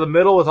right out of the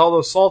middle with all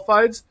those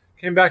sulfides,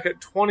 came back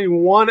at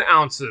 21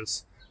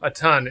 ounces a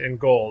ton in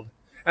gold.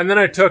 And then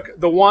I took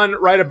the one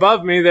right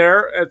above me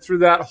there through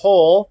that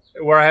hole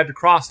where I had to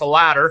cross the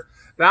ladder.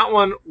 That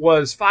one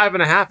was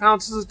 5.5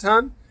 ounces a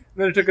ton. And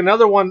then I took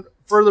another one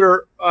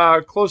further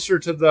closer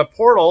to the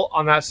portal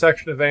on that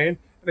section of vein,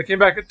 and it came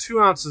back at 2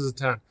 ounces a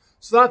ton.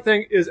 So that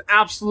thing is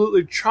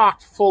absolutely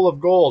chocked full of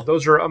gold.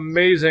 Those are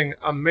amazing,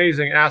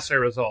 amazing assay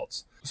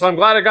results. So I'm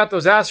glad I got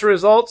those assay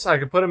results. I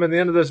can put them in the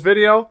end of this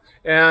video.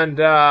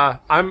 And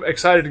I'm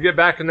excited to get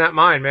back in that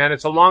mine, man.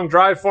 It's a long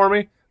drive for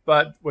me,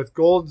 but with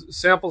gold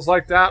samples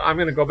like that, I'm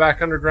going to go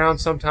back underground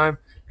sometime,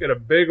 get a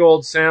big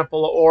old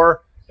sample of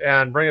ore,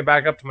 and bring it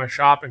back up to my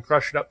shop and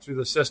crush it up through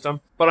the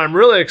system. But I'm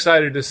really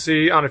excited to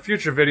see on a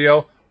future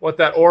video what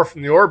that ore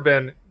from the ore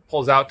bin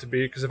pulls out to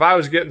be, because if I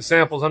was getting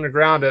samples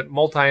underground at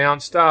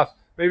multi-ounce stuff,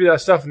 maybe that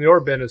stuff in the ore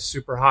bin is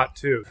super hot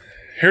too.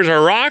 Here's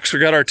our rocks. We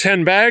got our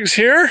 10 bags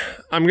here.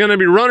 I'm going to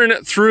be running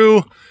it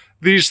through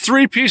these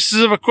 3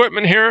 pieces of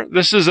equipment here.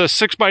 This is a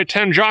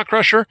 6x10 jaw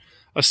crusher,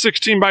 a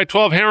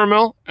 16x12 hammer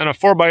mill, and a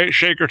 4x8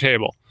 shaker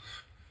table.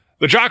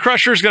 The jaw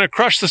crusher is going to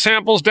crush the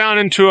samples down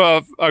into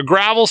a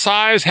gravel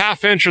size,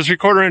 1/2 inch or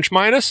 3/4 inch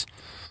minus.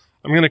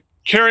 I'm going to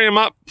carry them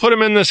up, put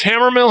them in this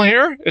hammer mill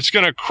here. It's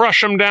going to crush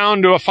them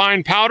down to a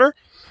fine powder.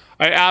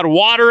 I add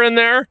water in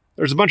there.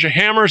 there's a bunch of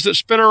hammers that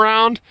spin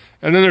around,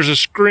 and then there's a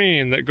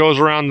screen that goes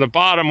around the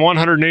bottom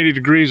 180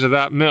 degrees of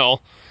that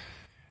mill.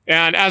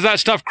 And as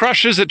that stuff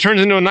crushes, it turns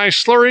into a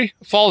nice slurry,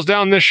 falls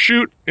down this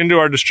chute into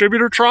our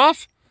distributor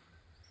trough.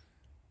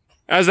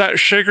 As that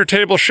shaker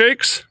table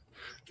shakes,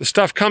 the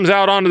stuff comes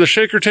out onto the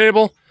shaker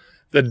table.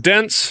 The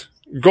dense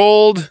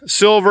gold,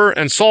 silver,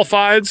 and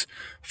sulfides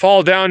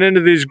fall down into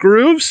these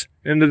grooves,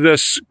 into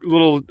this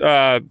little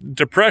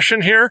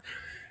depression here,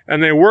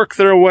 and they work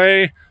their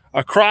way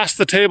across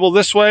the table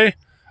this way,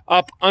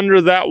 up under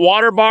that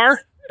water bar,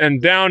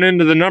 and down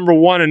into the number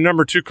 1 and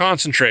number 2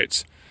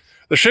 concentrates.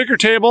 The shaker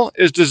table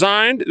is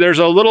designed, there's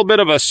a little bit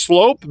of a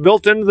slope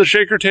built into the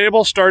shaker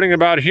table, starting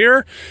about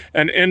here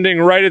and ending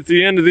right at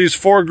the end of these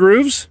 4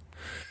 grooves.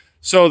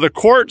 So the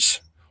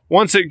quartz,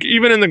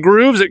 even in the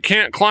grooves, it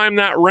can't climb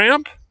that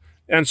ramp,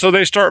 and so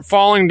they start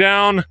falling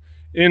down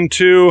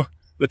into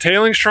the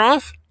tailings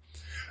trough.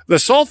 The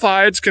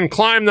sulfides can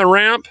climb the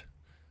ramp,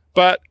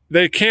 but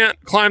they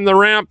can't climb the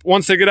ramp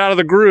once they get out of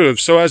the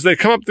grooves. So as they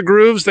come up the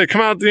grooves, they come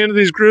out at the end of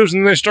these grooves,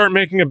 and they start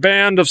making a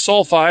band of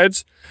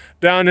sulfides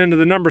down into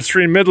the number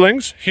 3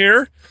 middlings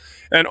here.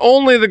 And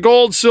only the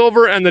gold,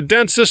 silver, and the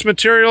densest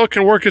material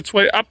can work its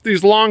way up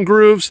these long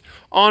grooves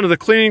onto the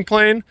cleaning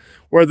plane,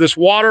 where this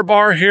water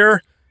bar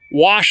here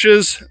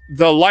washes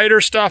the lighter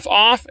stuff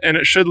off, and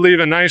it should leave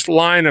a nice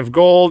line of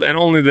gold and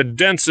only the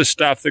densest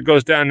stuff that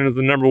goes down into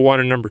the number 1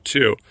 and number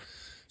 2.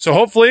 So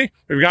hopefully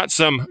we've got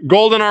some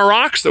gold in our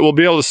rocks that we'll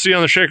be able to see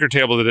on the shaker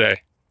table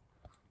today.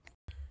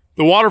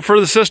 The water for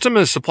the system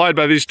is supplied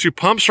by these 2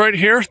 pumps right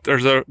here.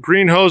 There's a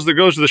green hose that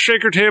goes to the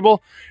shaker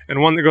table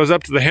and one that goes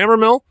up to the hammer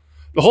mill.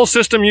 The whole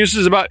system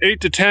uses about 8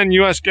 to 10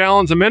 US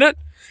gallons a minute.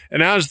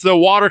 And as the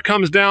water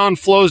comes down,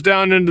 flows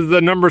down into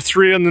the number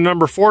 3 and the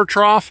number 4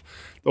 trough,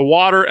 the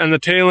water and the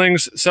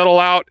tailings settle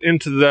out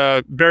into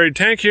the buried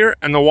tank here,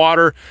 and the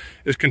water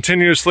is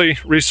continuously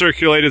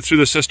recirculated through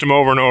the system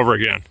over and over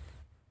again.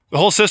 The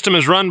whole system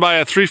is run by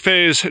a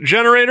 3-phase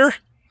generator.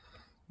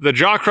 The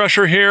jaw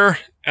crusher here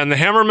and the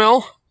hammer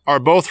mill are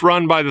both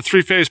run by the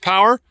 3-phase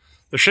power.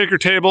 The shaker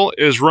table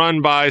is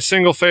run by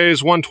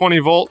single-phase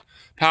 120-volt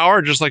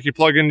power, just like you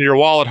plug into your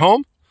wall at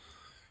home.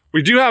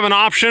 We do have an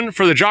option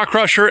for the jaw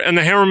crusher and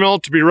the hammer mill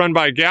to be run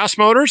by gas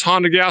motors,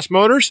 Honda gas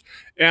motors,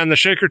 and the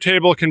shaker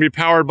table can be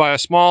powered by a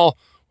small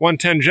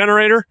 110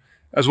 generator,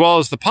 as well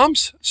as the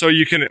pumps, so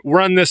you can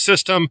run this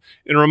system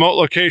in remote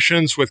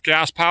locations with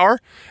gas power.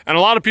 And a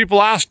lot of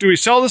people ask, do we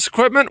sell this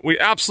equipment? We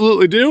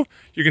absolutely do.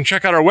 You can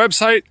check out our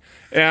website,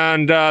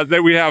 and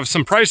that we have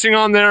some pricing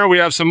on there. We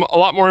have a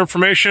lot more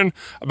information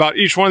about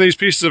each one of these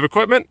pieces of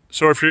equipment.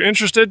 So if you're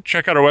interested,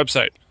 check out our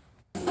website.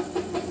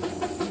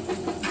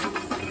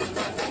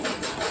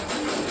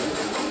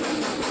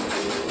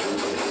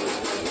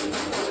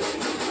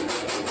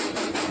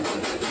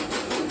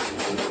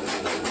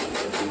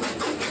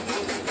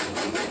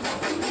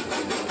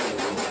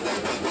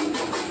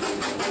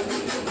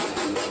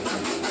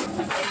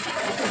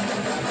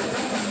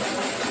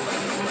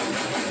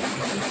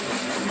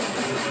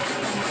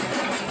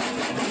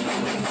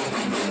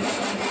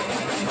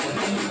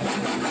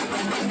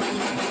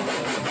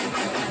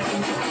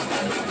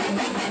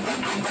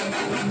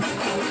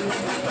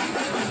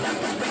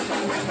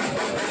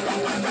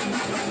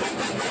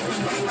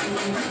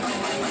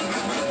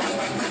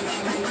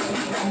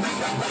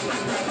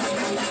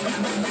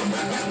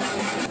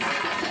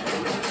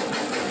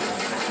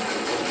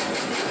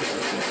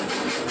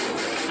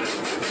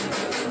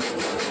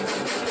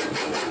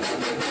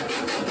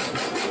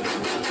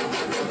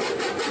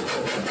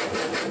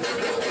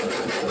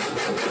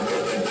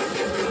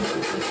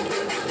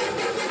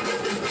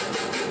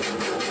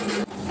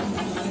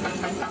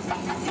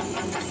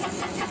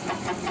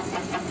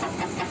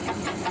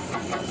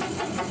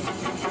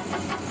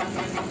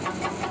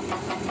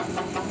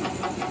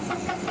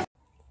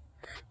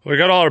 We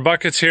got all our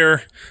buckets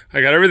here.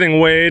 I got everything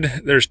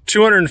weighed. There's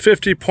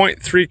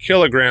 250.3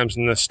 kilograms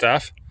in this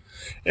stuff.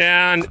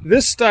 And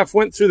this stuff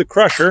went through the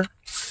crusher.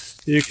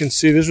 You can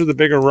see these are the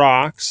bigger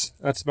rocks.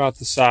 That's about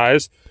the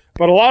size.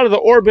 But a lot of the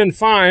ore bin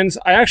fines,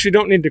 I actually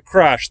don't need to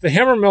crush. The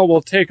hammer mill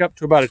will take up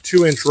to about a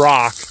 2-inch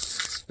rock.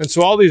 And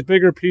so all these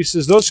bigger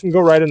pieces, those can go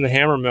right in the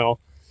hammer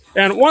mill.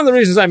 And one of the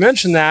reasons I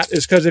mention that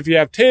is because if you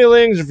have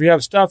tailings, if you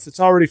have stuff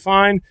that's already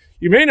fine,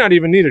 you may not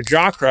even need a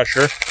jaw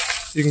crusher.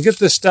 You can get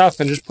this stuff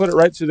and just put it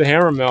right through the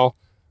hammer mill.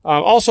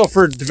 Also,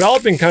 for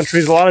developing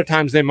countries, a lot of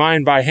times they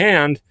mine by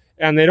hand,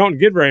 and they don't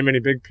get very many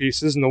big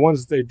pieces, and the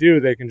ones that they do,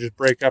 they can just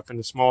break up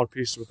into smaller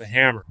pieces with a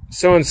hammer.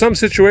 So in some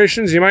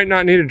situations, you might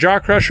not need a jaw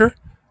crusher,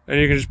 and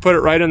you can just put it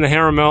right in the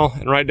hammer mill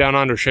and right down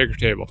onto a shaker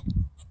table.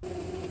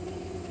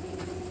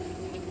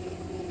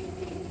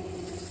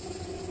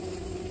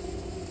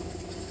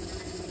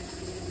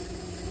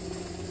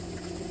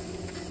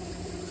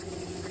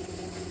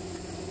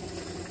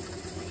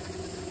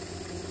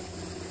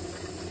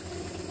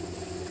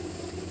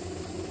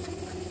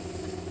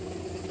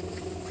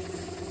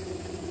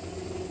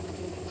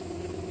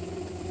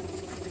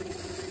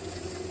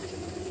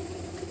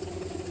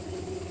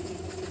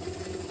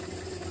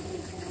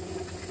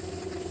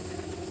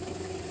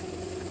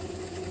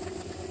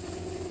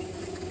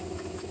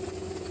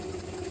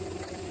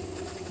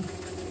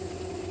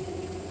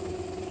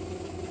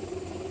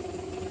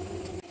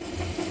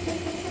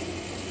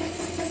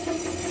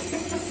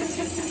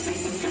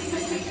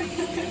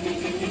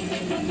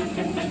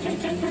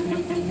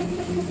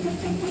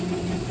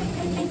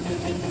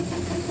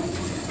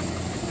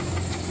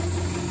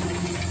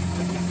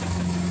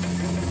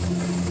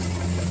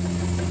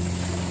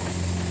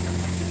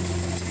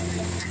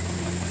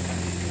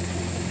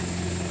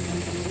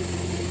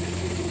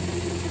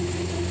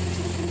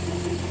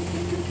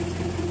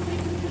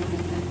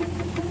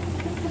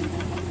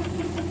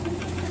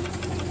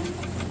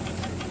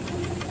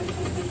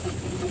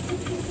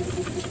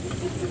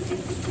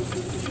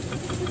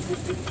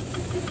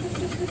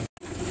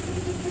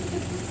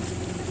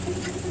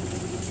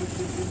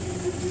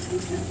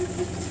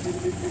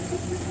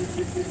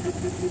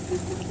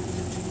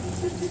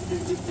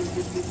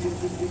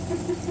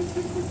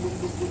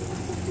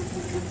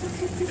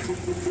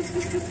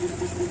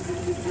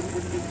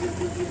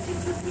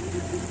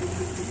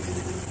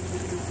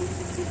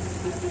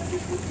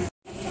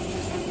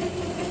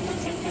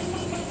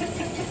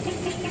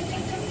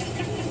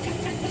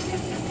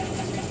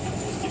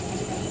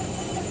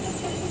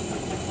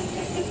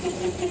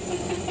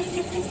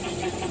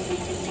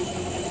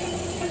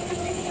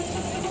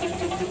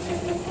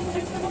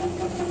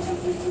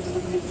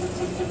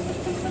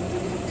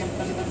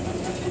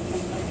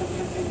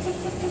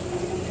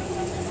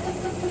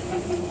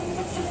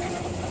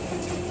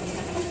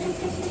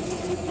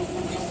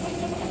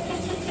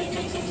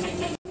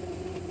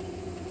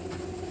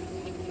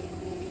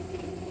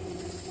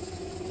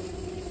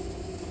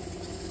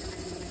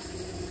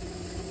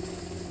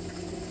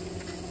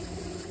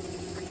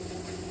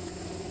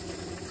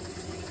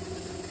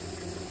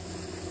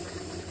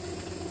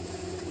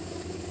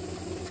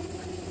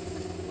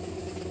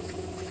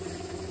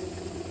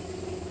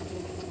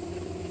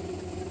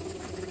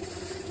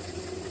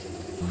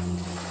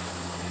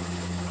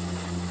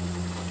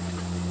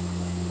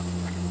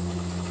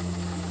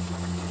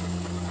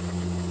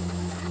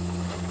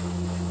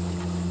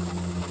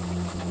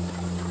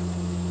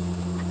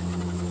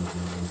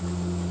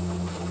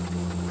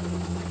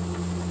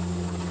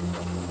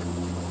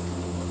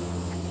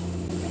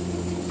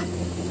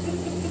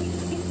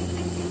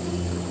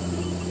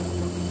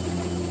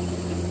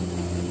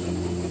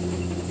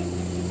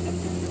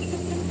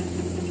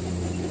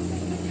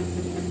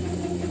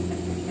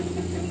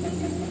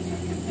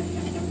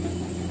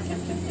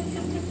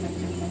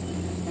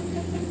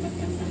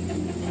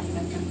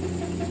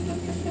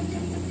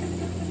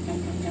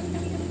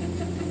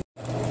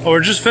 Well,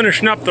 we're just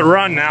finishing up the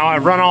run now.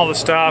 I've run all the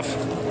stuff.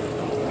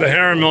 The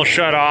hammer mill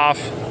shut off.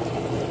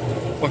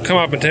 We'll come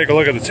up and take a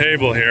look at the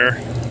table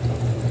here.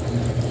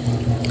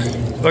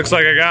 Looks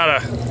like I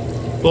got a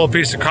little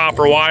piece of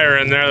copper wire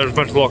in there. There's a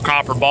bunch of little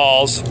copper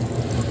balls,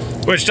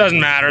 which doesn't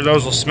matter.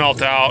 Those will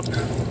smelt out.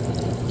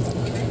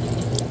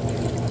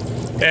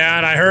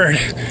 And I heard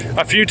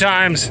a few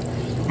times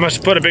I must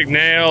have put a big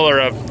nail or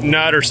a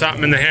nut or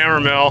something in the hammer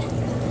mill,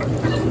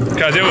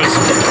 because it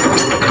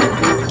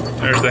was...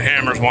 There's the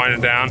hammers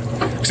winding down.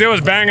 Because it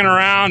was banging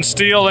around,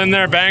 steel in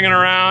there banging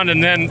around,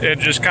 and then it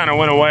just kind of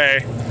went away.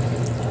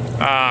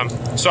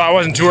 So I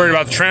wasn't too worried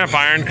about the tramp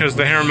iron because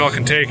the hammer mill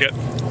can take it.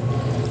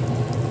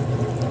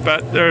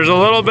 But there's a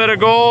little bit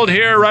of gold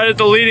here right at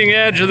the leading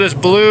edge of this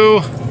blue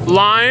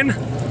line.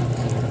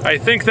 I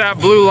think that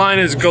blue line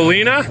is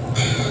galena,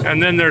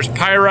 and then there's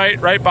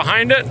pyrite right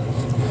behind it.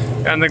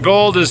 And the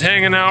gold is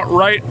hanging out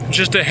right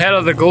just ahead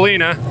of the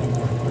galena.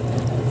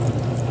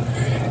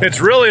 It's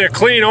really a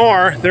clean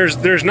ore.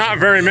 There's not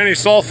very many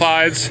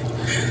sulfides.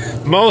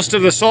 Most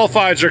of the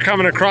sulfides are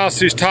coming across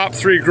these top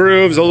 3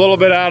 grooves, a little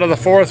bit out of the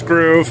 4th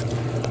groove,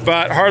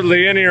 but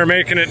hardly any are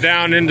making it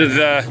down into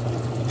the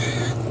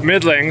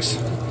middlings.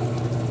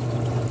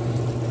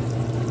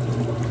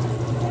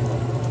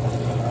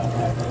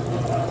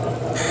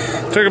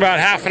 Took about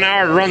half an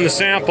hour to run the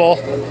sample,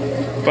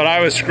 but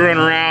I was screwing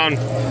around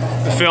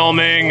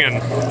filming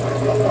and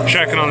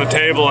checking on the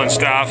table and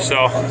stuff,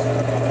 so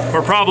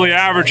we're probably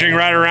averaging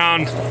right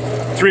around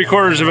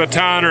 3/4 of a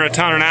ton or a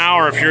ton an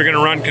hour if you're going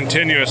to run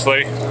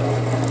continuously.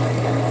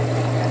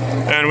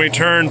 And we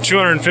turned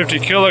 250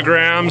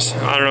 kilograms.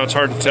 I don't know, it's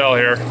hard to tell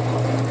here.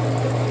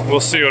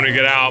 We'll see when we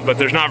get out, but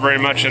there's not very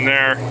much in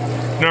there.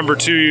 Number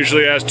 2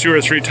 usually has 2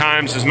 or 3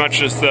 times as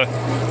much as the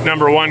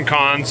number 1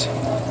 cons.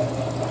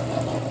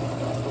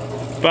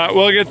 But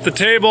we'll get the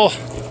table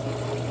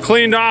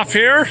cleaned off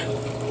here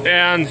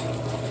and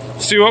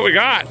see what we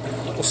got.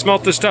 We'll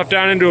smelt this stuff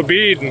down into a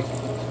bead and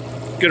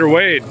get her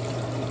weighed.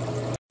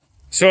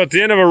 So at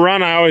the end of a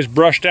run, I always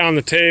brush down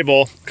the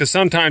table because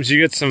sometimes you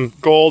get some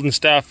gold and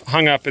stuff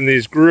hung up in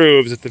these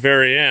grooves at the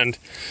very end.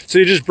 So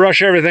you just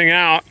brush everything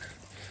out,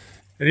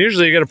 and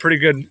usually you get a pretty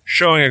good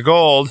showing of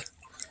gold.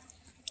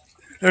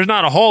 There's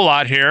not a whole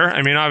lot here.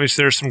 I mean,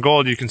 obviously there's some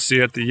gold you can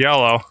see at the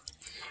yellow,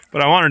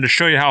 but I wanted to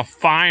show you how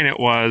fine it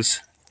was.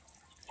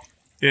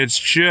 It's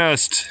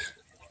just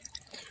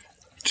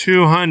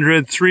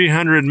 200,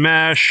 300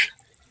 mesh.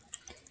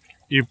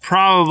 You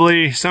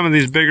probably, some of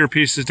these bigger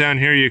pieces down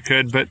here you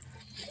could, but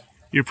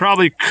you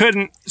probably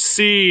couldn't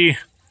see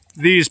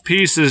these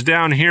pieces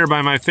down here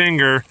by my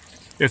finger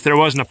if there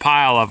wasn't a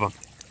pile of them.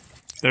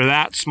 They're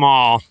that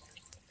small.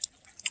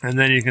 And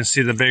then you can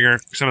see the bigger,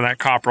 some of that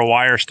copper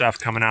wire stuff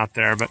coming out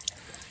there. But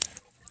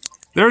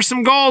There's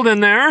some gold in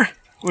there,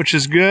 which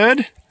is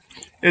good.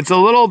 It's a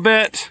little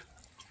bit,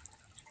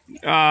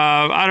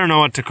 I don't know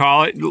what to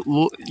call it,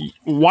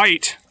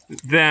 white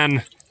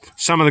than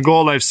some of the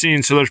gold I've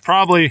seen. So there's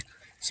probably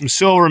some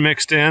silver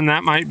mixed in.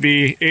 That might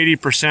be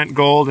 80%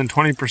 gold and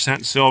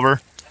 20%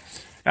 silver.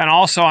 And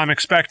also I'm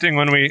expecting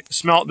when we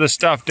smelt this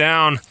stuff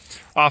down,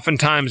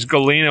 oftentimes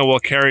galena will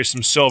carry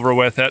some silver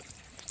with it.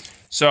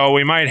 So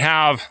we might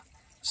have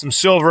some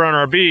silver on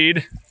our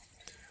bead,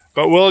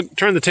 but we'll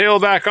turn the table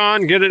back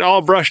on, get it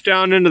all brushed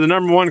down into the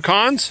number 1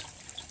 cons,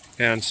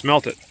 and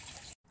smelt it.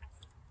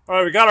 All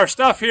right, we got our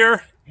stuff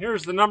here.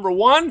 Here's the number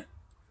 1.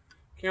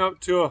 Came up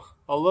to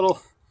a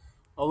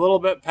little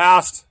bit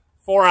past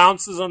 4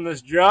 ounces on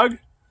this jug.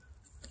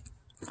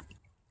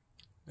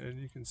 And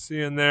you can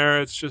see in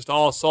there, it's just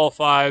all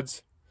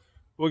sulfides.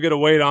 We'll get a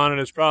weight on it.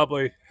 It's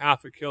probably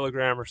half a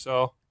kilogram or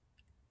so.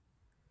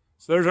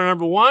 So there's our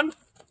number 1.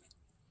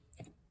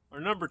 Our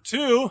number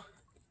 2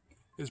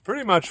 is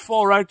pretty much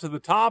full right to the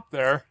top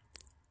there.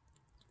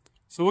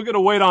 So we'll get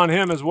a weight on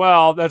him as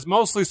well. That's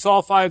mostly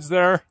sulfides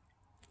there.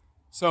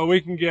 So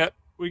we can get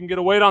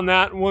a weight on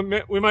that, and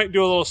we might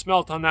do a little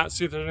smelt on that,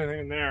 see if there's anything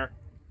in there.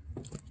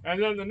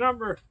 And then the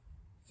number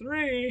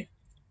 3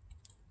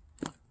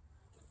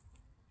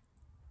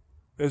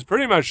 is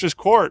pretty much just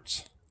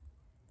quartz.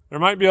 There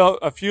might be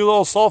a few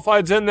little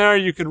sulfides in there.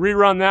 You could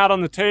rerun that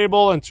on the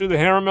table and through the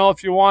hammer mill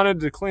if you wanted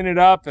to clean it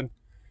up and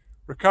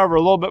recover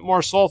a little bit more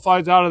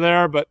sulfides out of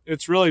there, but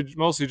it's really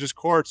mostly just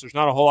quartz. There's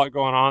not a whole lot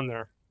going on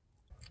there.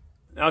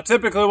 Now,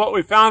 typically what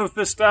we found with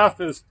this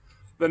stuff is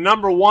the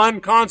number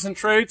 1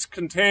 concentrates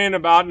contain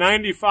about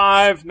 90 to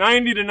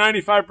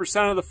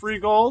 95% of the free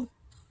gold.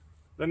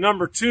 The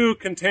number 2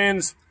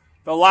 contains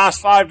the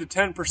last 5 to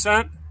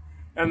 10%.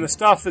 And the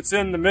stuff that's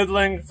in the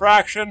middling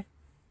fraction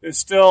is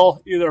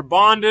still either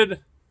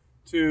bonded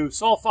to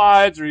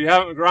sulfides or you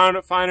haven't ground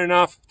it fine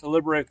enough to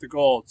liberate the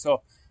gold.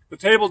 So the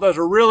table does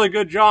a really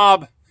good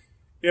job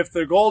if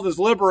the gold is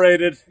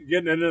liberated,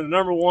 getting into the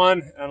number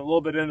 1 and a little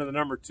bit into the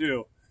number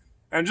 2.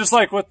 And just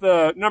like with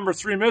the number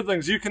 3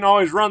 middlings, you can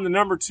always run the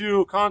number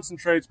 2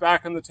 concentrates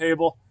back on the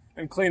table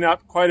and clean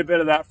up quite a bit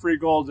of that free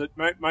gold that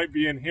might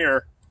be in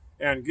here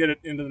and get it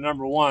into the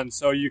number 1.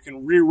 So you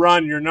can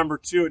rerun your number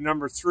 2 and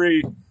number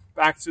 3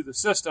 back through the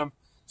system.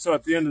 So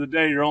at the end of the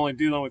day, you're only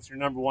dealing with your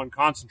number 1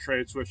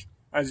 concentrates, which,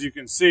 as you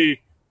can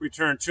see, we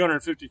turned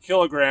 250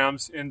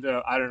 kilograms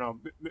into, I don't know,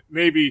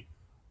 maybe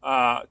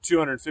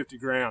 250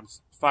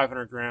 grams,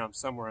 500 grams,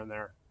 somewhere in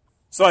there.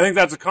 So I think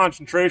that's a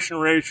concentration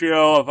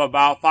ratio of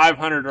about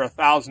 500 or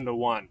 1,000 to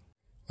 1.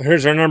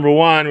 Here's our number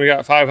 1. We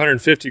got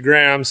 550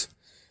 grams.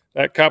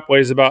 That cup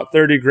weighs about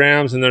 30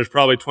 grams, and there's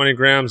probably 20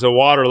 grams of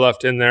water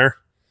left in there.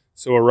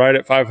 So we're right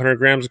at 500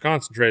 grams of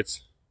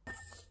concentrates.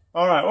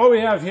 All right, what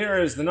we have here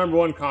is the number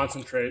 1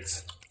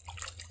 concentrates.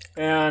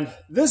 And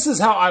this is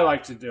how I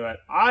like to do it.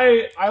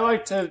 I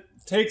like to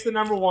take the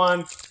number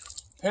 1,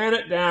 pan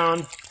it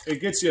down. It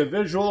gets you a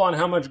visual on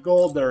how much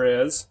gold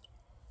there is.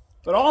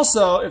 But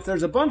also, if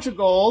there's a bunch of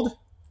gold,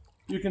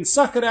 you can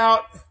suck it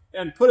out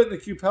and put it in the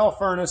cupel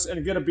furnace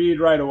and get a bead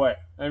right away.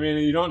 I mean,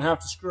 you don't have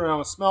to screw around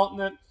with smelting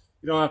it.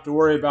 You don't have to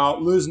worry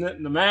about losing it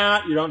in the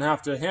mat. You don't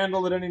have to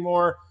handle it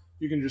anymore.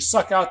 You can just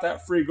suck out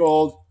that free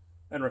gold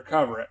and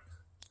recover it.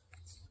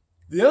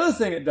 The other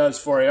thing it does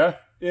for you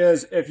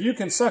is if you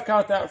can suck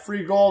out that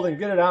free gold and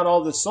get it out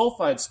all this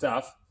sulfide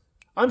stuff,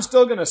 I'm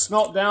still going to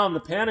smelt down the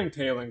panning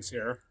tailings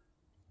here.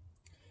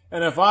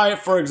 And if I,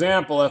 for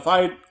example, if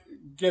I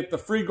get the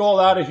free gold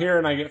out of here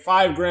and I get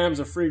 5 grams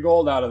of free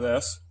gold out of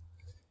this,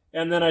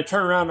 and then I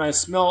turn around and I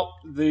smelt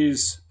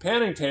these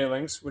panning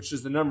tailings, which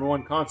is the number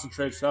 1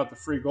 concentrates without the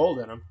free gold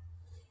in them,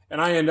 and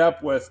I end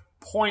up with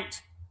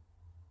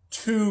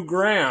 0.2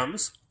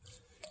 grams,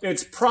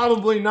 it's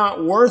probably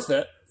not worth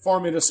it for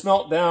me to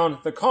smelt down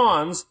the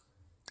cons.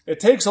 It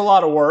takes a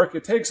lot of work,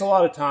 it takes a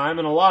lot of time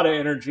and a lot of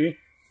energy,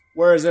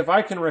 whereas if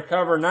I can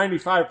recover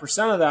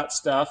 95% of that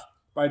stuff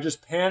by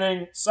just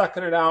panning,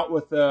 sucking it out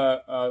with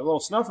a little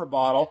snuffer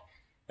bottle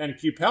and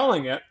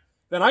cupeling it,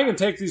 then I can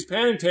take these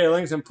panning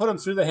tailings and put them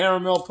through the hammer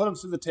mill, put them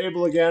through the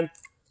table again,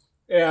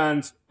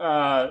 and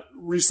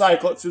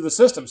recycle it through the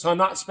system. So I'm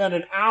not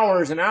spending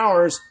hours and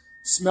hours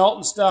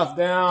smelting stuff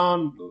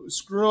down,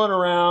 screwing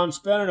around,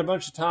 spending a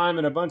bunch of time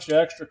and a bunch of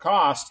extra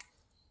cost,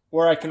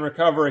 where I can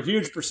recover a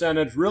huge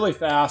percentage really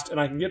fast and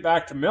I can get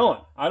back to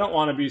milling. I don't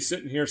want to be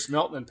sitting here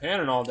smelting and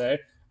panning all day.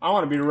 I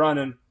want to be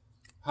running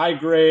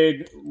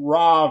high-grade,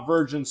 raw,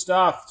 virgin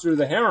stuff through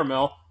the hammer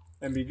mill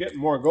and be getting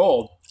more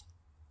gold.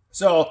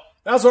 So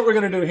that's what we're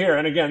going to do here.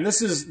 And again,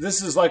 this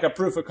is like a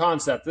proof of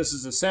concept. This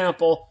is a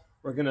sample.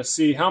 We're going to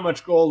see how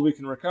much gold we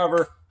can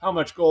recover, how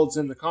much gold's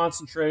in the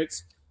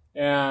concentrates,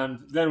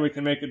 and then we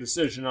can make a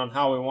decision on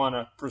how we want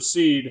to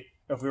proceed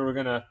if we were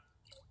going to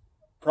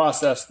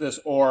process this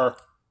ore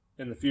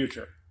in the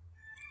future.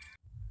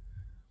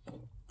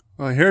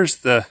 Well, here's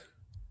the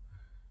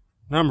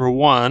number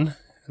 1.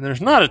 And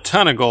there's not a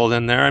ton of gold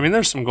in there. I mean,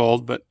 there's some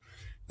gold, but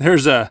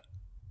there's a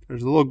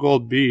little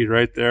gold bead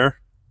right there.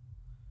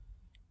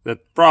 That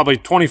probably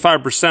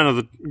 25% of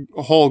the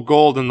whole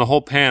gold in the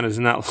whole pan is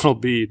in that little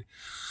bead.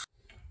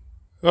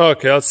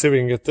 Okay, let's see if we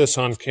can get this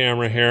on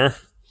camera here.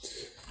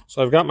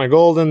 So I've got my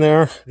gold in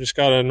there. Just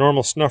got a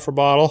normal snuffer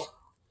bottle.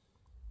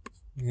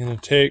 I'm going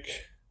to take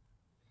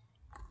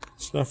a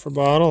snuffer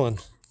bottle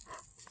and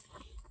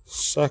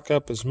suck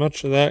up as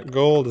much of that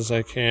gold as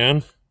I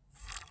can.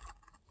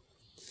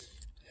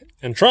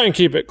 And try and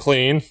keep it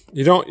clean.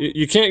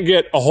 You can't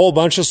get a whole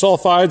bunch of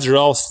sulfides or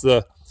else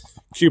the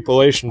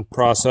cupellation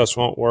process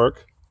won't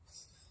work.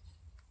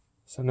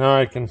 So now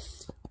I can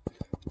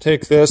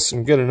take this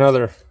and get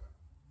another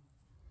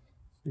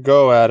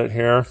go at it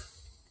here.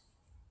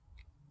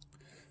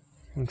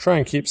 And try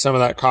and keep some of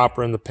that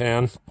copper in the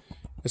pan.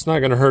 It's not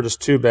going to hurt us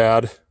too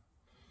bad,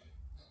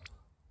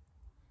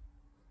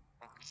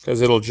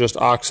 because it'll just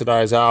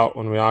oxidize out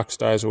when we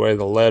oxidize away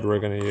the lead we're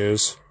going to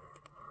use.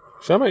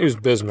 So I might use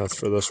bismuth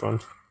for this one.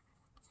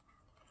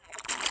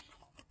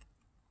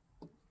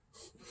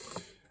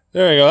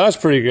 There you go, that's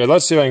pretty good.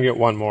 Let's see if I can get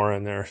one more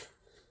in there.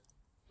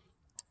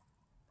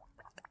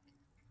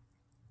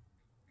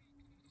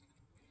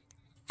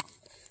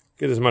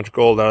 Get as much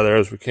gold out of there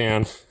as we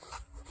can.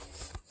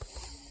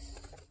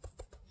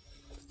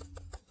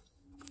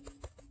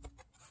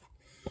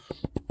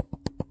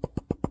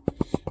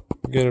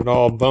 Get it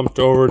all bumped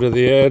over to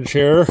the edge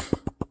here.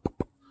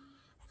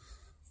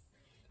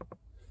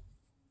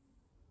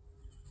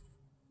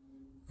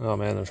 Oh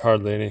man, there's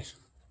hardly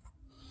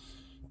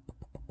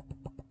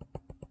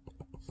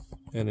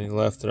any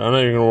left there. I'm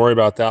not even going to worry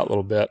about that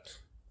little bit.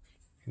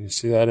 Can you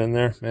see that in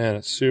there? Man,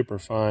 it's super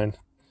fine.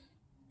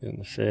 Get in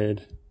the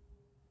shade.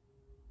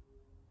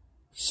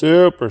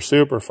 Super,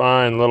 super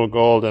fine little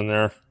gold in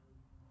there.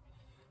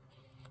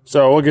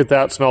 So we'll get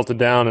that smelted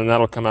down and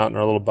that'll come out in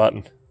our little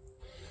button.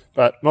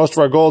 But most of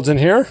our gold's in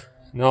here.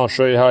 Now I'll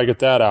show you how I get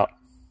that out.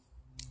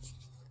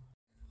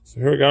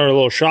 So here we got our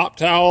little shop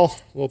towel,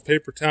 little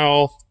paper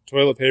towel.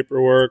 Toilet paper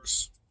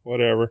works,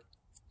 whatever.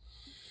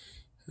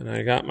 And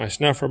I got my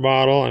snuffer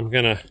bottle. I'm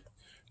going to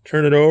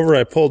turn it over.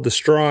 I pulled the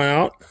straw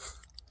out.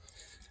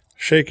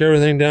 Shake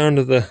everything down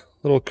to the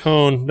little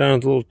cone,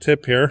 down to the little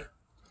tip here.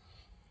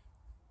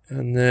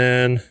 And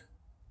then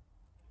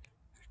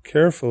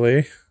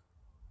carefully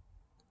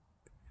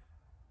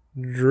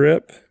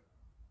drip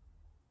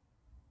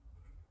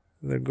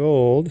the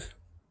gold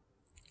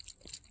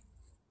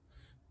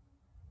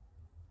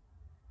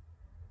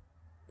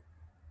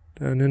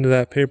down into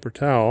that paper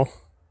towel.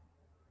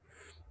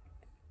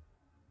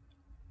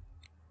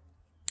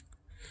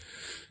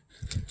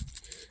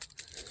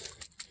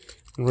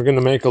 And we're going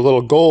to make a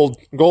little gold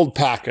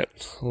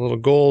packet, a little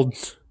gold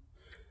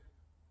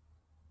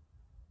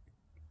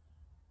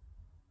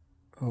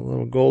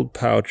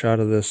pouch out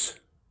of this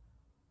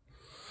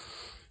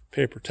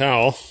paper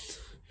towel.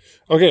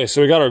 Okay,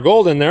 so we got our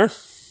gold in there.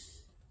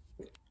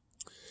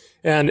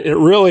 And it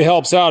really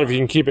helps out if you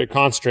can keep it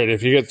concentrated.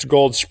 If you get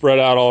gold spread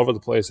out all over the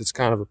place, it's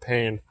kind of a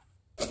pain.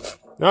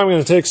 Now I'm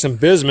going to take some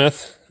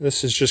bismuth.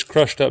 This is just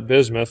crushed up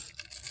bismuth.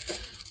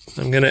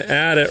 I'm going to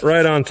add it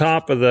right on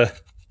top of the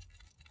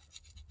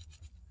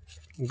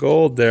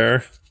gold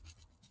there.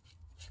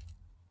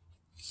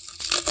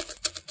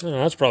 Oh,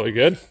 that's probably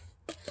good.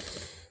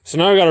 So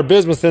now we got our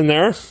bismuth in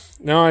there.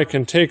 Now I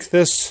can take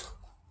this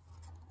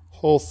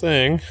whole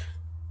thing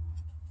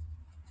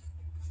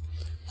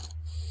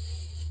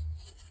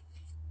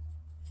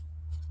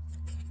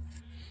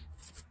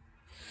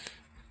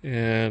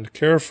and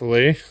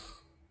carefully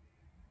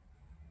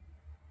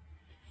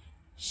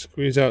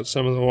squeeze out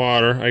some of the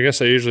water. I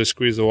guess I usually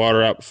squeeze the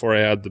water out before I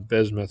add the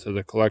bismuth or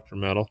the collector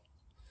metal.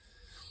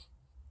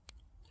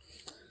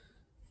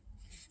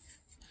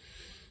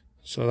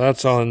 So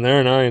that's all in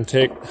there. Now I can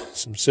take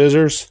some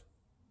scissors,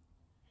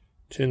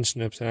 tin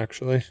snips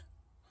actually,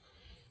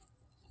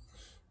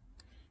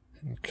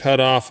 and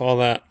cut off all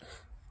that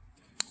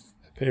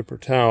paper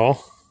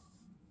towel.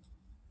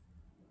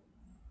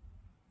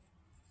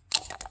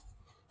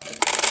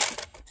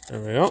 There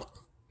we go.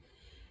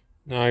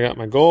 Now I got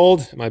my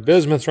gold, my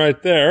bismuth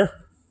right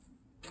there.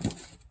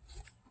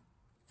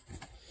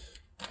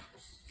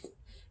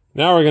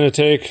 Now we're going to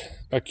take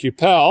a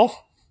cupel,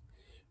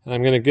 and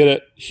I'm going to get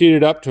it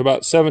heated up to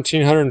about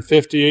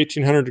 1750,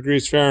 1800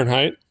 degrees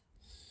Fahrenheit.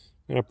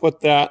 I'm going to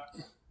put that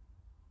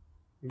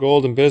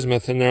gold and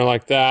bismuth in there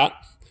like that.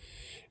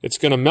 It's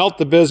going to melt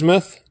the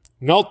bismuth,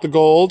 melt the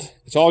gold.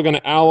 It's all going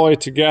to alloy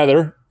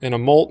together in a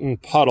molten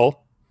puddle.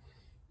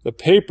 The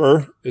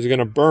paper is going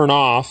to burn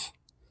off.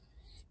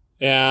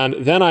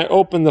 And then I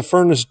open the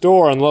furnace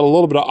door and let a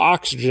little bit of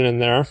oxygen in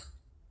there.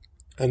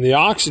 And the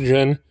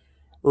oxygen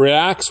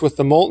reacts with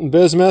the molten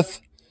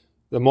bismuth.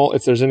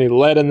 If there's any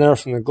lead in there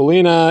from the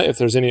galena, if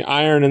there's any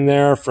iron in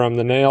there from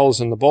the nails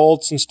and the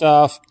bolts and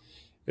stuff,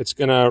 it's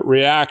going to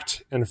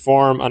react and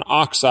form an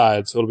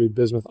oxide. So it'll be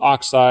bismuth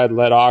oxide,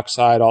 lead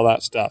oxide, all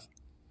that stuff.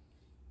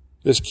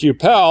 This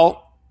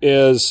cupel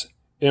is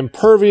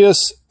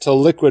impervious to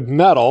liquid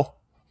metal,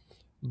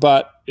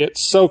 but it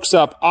soaks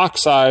up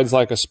oxides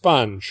like a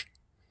sponge.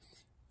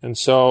 And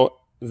so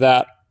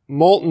that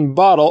molten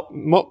button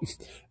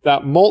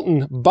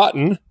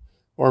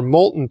or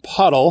molten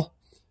puddle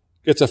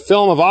gets a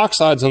film of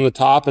oxides on the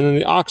top, and then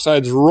the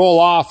oxides roll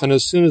off, and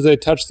as soon as they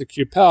touch the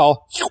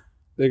cupel,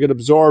 they get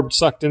absorbed,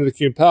 sucked into the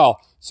cupel.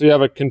 So you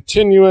have a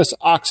continuous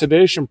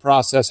oxidation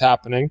process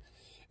happening,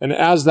 and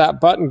as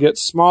that button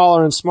gets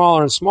smaller and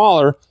smaller and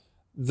smaller,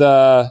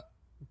 the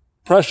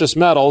precious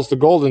metals, the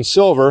gold and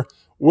silver,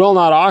 will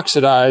not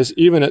oxidize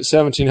even at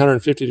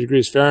 1750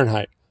 degrees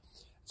Fahrenheit.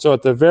 So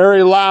at the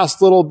very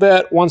last little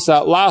bit, once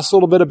that last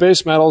little bit of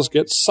base metals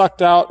gets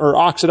sucked out or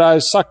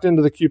oxidized, sucked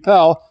into the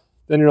cupel,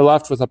 then you're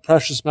left with a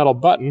precious metal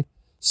button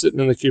sitting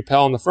in the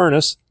cupel in the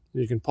furnace.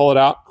 You can pull it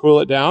out, cool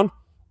it down,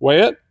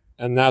 weigh it,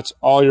 and that's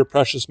all your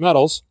precious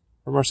metals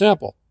from our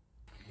sample.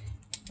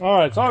 All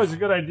right, it's always a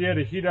good idea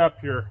to heat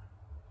up your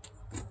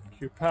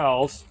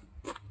cupels.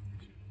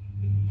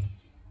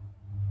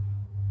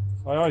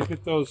 So I always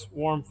get those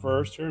warm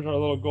first. Here's our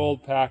little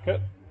gold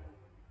packet.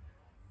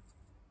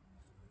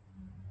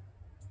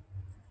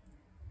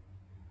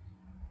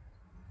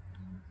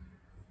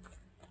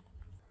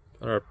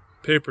 Our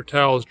paper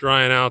towel is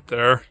drying out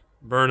there,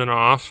 burning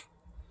off.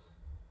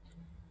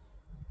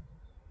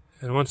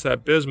 And once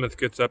that bismuth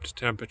gets up to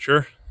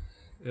temperature,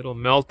 it'll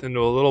melt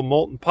into a little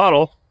molten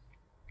puddle,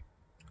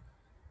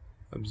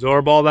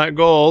 absorb all that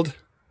gold,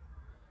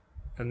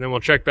 and then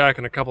we'll check back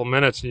in a couple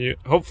minutes, and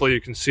hopefully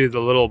you can see the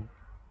little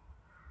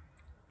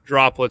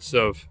droplets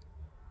of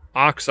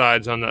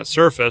oxides on that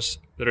surface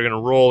that are going to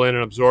roll in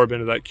and absorb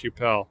into that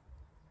cupel.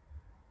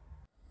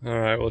 All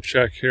right, we'll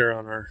check here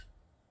on our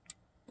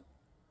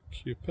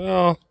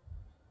cupel.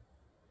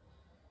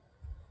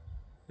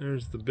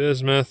 There's the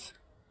bismuth.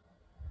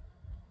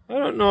 I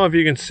don't know if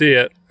you can see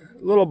it.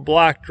 Little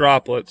black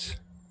droplets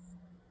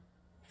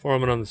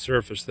forming on the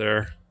surface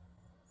there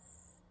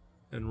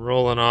and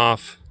rolling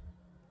off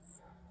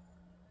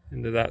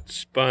into that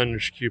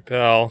sponge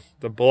cupel.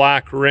 The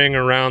black ring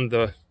around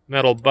the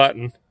metal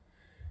button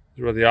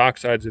is where the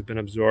oxides have been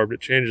absorbed.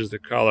 It changes the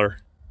color.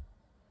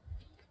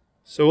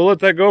 So we'll let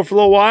that go for a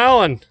little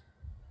while, and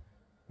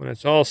when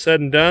it's all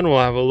said and done, we'll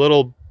have a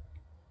little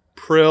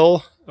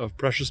prill of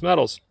precious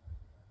metals.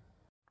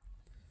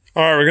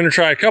 All right, we're going to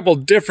try a couple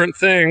different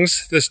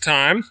things this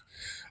time.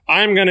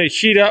 I'm going to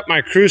heat up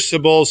my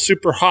crucible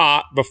super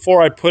hot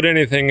before I put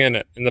anything in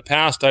it. In the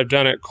past, I've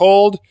done it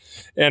cold,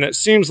 and it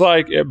seems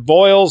like it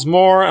boils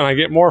more and I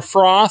get more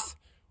froth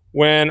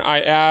when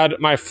I add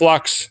my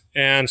flux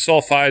and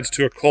sulfides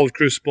to a cold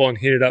crucible and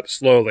heat it up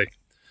slowly.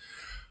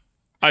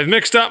 I've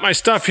mixed up my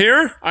stuff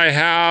here. I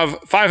have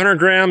 500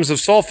 grams of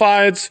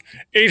sulfides,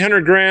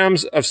 800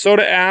 grams of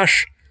soda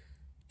ash,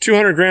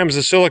 200 grams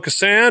of silica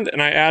sand,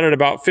 and I added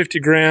about 50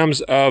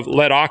 grams of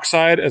lead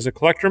oxide as a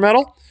collector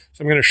metal.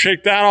 So I'm going to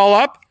shake that all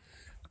up.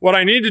 What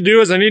I need to do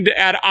is I need to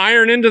add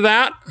iron into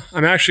that.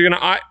 I'm actually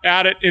going to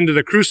add it into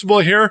the crucible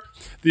here.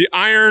 The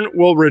iron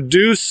will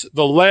reduce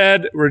the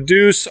lead,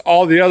 reduce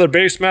all the other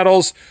base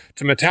metals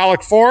to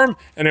metallic form,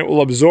 and it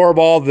will absorb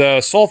all the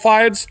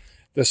sulfides.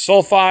 The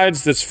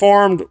sulfides that's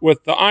formed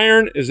with the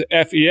iron is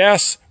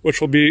FeS,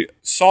 which will be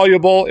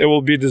soluble. It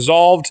will be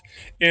dissolved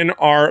in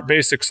our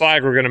basic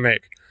slag we're going to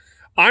make.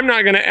 I'm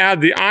not going to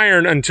add the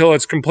iron until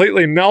it's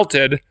completely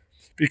melted,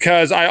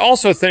 because I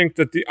also think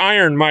that the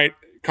iron might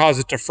cause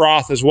it to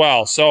froth as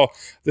well. So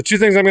the two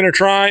things I'm going to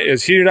try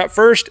is heat it up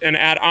first and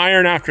add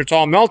iron after it's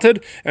all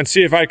melted, and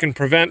see if I can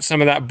prevent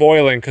some of that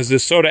boiling, because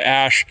this soda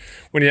ash,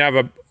 when you have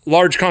a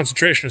large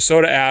concentration of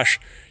soda ash,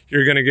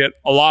 you're going to get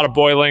a lot of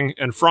boiling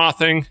and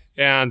frothing,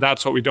 and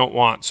that's what we don't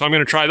want. So I'm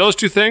going to try those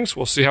two things.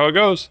 We'll see how it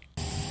goes.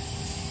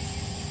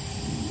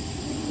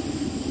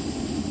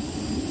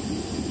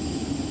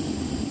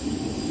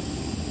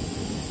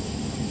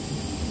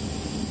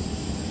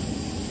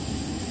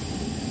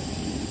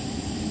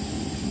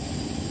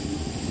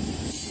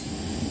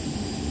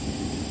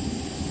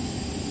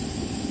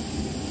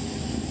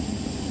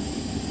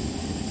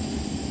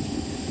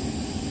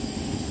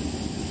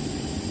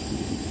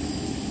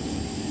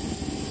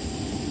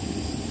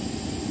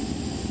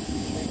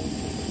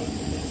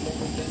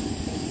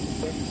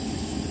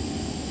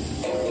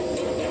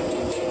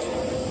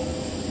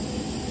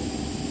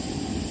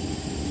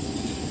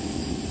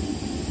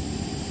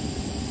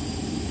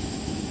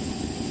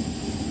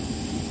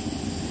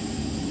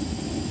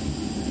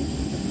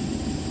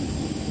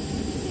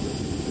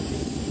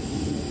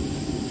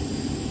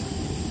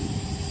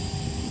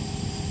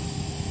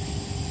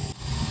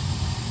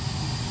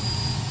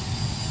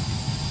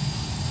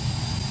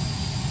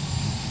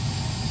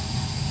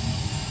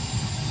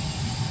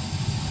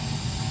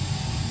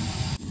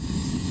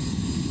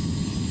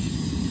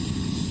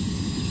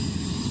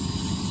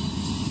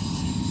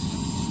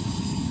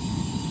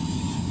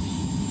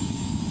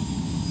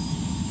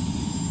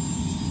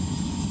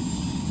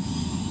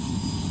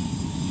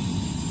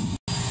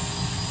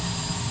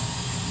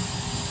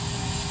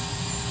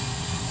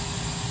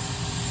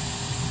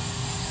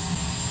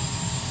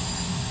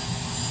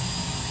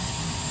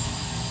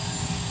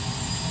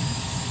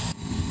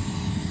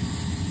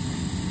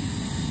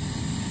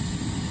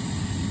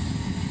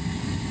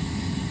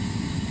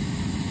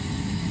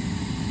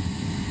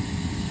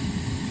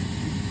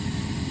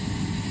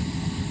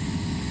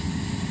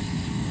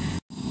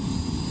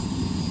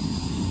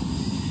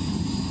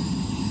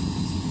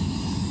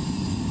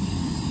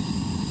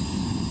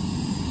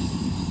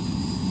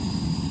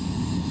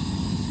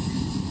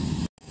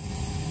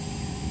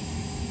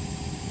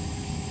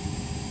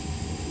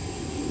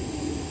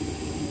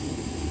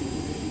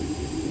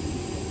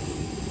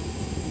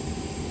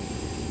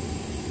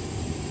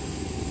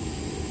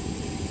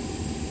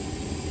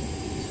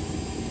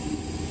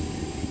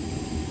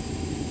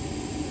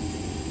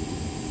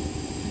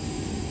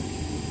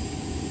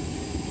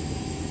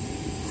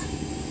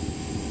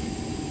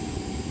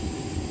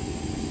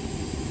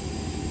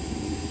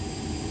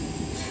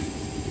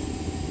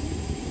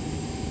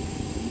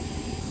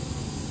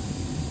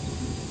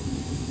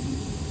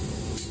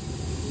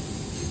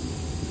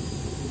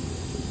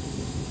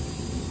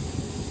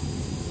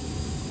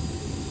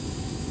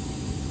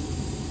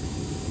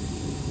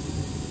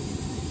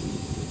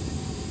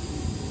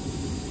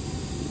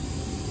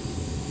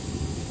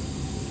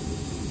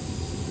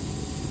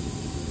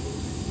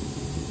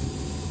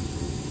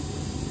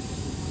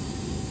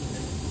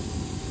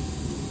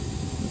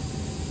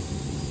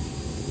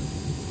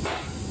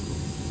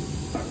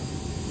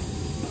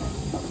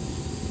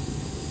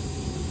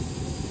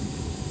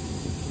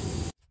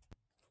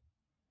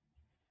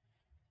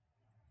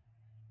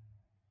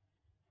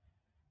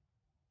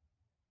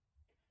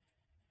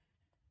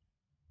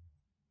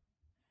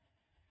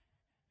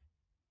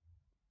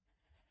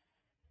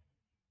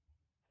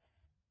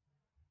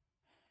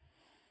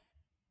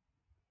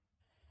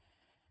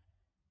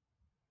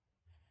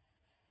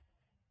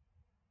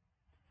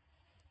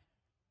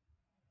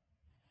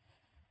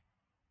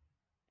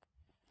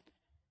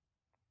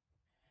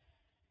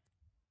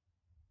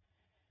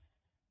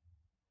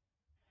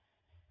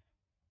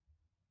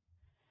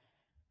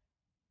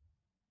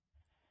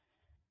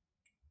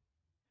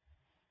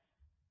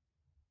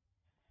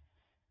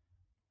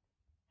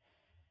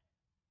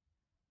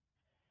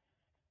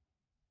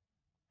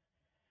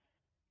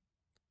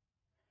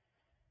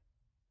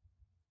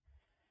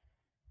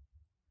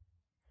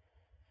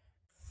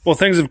 Well,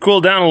 things have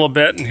cooled down a little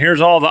bit, and here's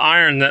all the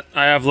iron that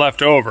I have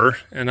left over.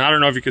 And I don't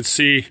know if you could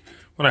see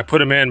when I put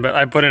them in, but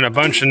I put in a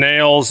bunch of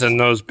nails and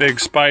those big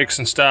spikes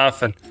and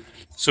stuff, and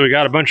so we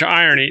got a bunch of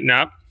iron eaten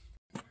up.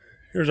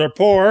 Here's our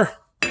pour.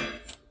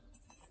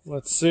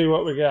 Let's see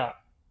what we got.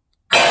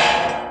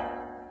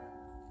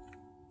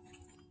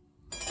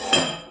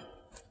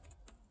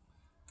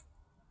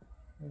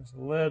 There's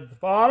the lid at the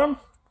bottom.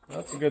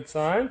 That's a good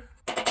sign.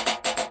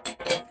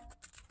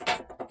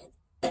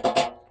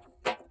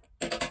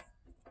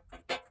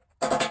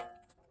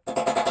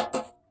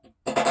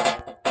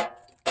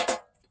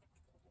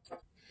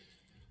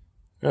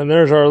 And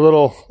there's our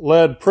little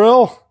lead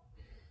prill.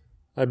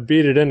 I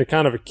beat it into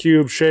kind of a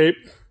cube shape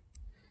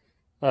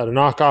to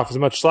knock off as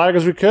much slag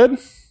as we could.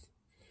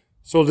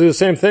 So we'll do the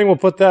same thing. We'll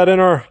put that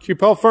in our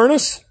Q-Pel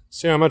furnace,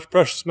 see how much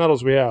precious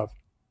metals we have.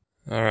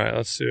 All right,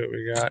 let's see what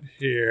we got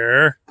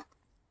here.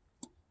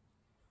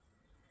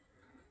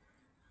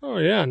 Oh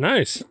yeah,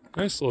 nice.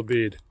 Nice little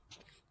bead.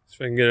 See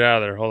if I can get it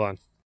out of there. Hold on.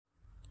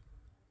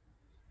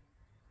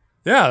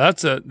 Yeah,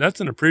 that's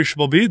an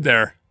appreciable bead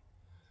there.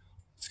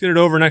 Let's get it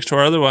over next to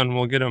our other one.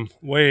 We'll get them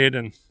weighed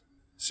and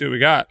see what we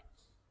got.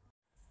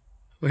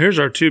 Well, here's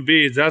our two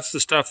beads. That's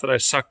the stuff that I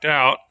sucked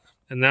out,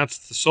 and that's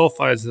the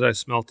sulfides that I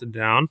smelted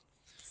down.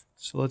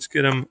 So let's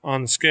get them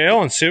on the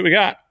scale and see what we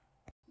got.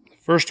 The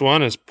first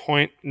one is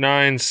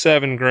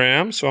 0.97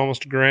 grams, so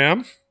almost a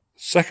gram.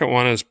 Second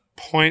one is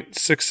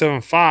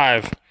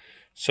 0.675,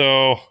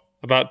 so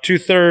about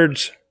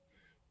 2/3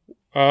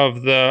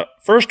 of the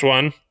first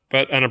one,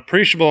 but an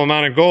appreciable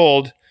amount of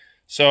gold.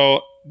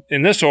 So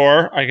in this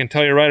ore, I can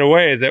tell you right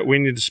away that we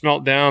need to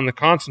smelt down the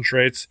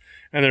concentrates,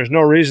 and there's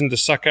no reason to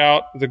suck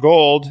out the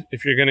gold.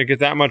 If you're going to get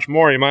that much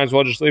more, you might as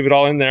well just leave it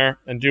all in there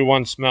and do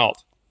one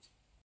smelt.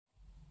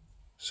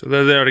 So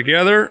there they are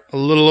together, a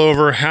little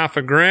over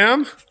 1/2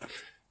 gram.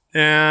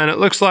 And it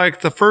looks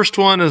like the first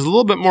one is a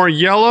little bit more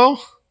yellow.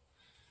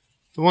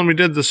 The one we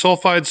did the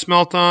sulfide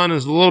smelt on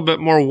is a little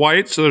bit more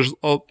white, so there's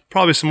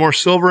probably some more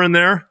silver in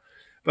there.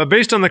 But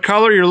based on the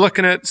color, you're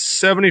looking at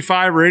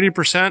 75 or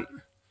 80%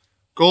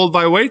 gold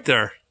by weight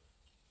there.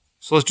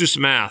 So let's do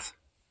some math.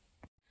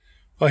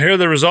 Well, here are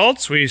the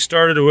results. We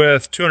started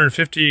with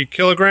 250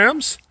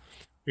 kilograms.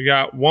 We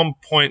got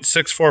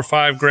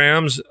 1.645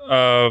 grams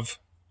of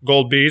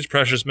gold beads,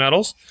 precious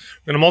metals.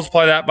 We're going to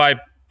multiply that by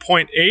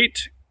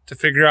 0.8 to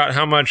figure out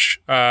how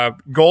much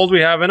gold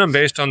we have in them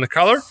based on the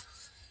color.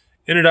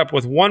 Ended up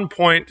with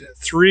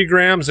 1.3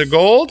 grams of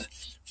gold.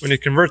 When you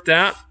convert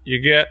that, you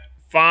get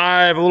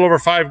a little over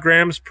 5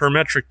 grams per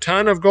metric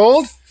ton of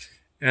gold.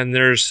 And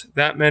there's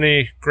that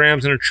many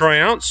grams in a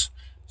troy ounce.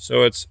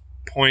 So it's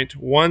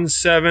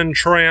 0.17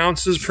 troy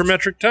ounces per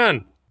metric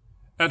ton.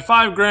 At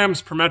 5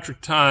 grams per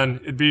metric ton,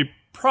 it'd be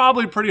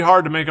probably pretty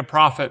hard to make a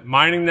profit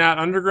mining that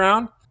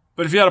underground.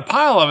 But if you had a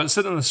pile of it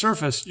sitting on the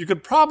surface, you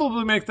could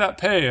probably make that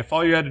pay if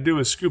all you had to do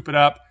was scoop it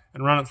up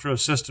and run it through a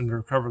system to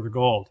recover the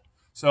gold.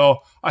 So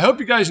I hope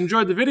you guys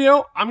enjoyed the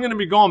video. I'm going to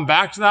be going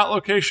back to that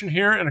location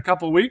here in a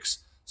couple of weeks.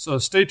 So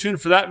stay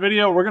tuned for that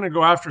video. We're going to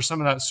go after some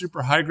of that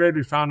super high grade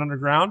we found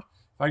underground.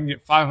 If I can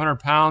get 500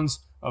 pounds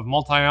of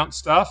multi-ounce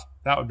stuff,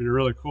 that would be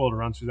really cool to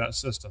run through that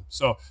system.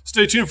 So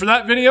stay tuned for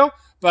that video.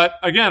 But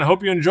again, I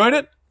hope you enjoyed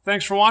it.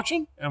 Thanks for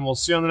watching, and we'll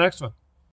see you on the next one.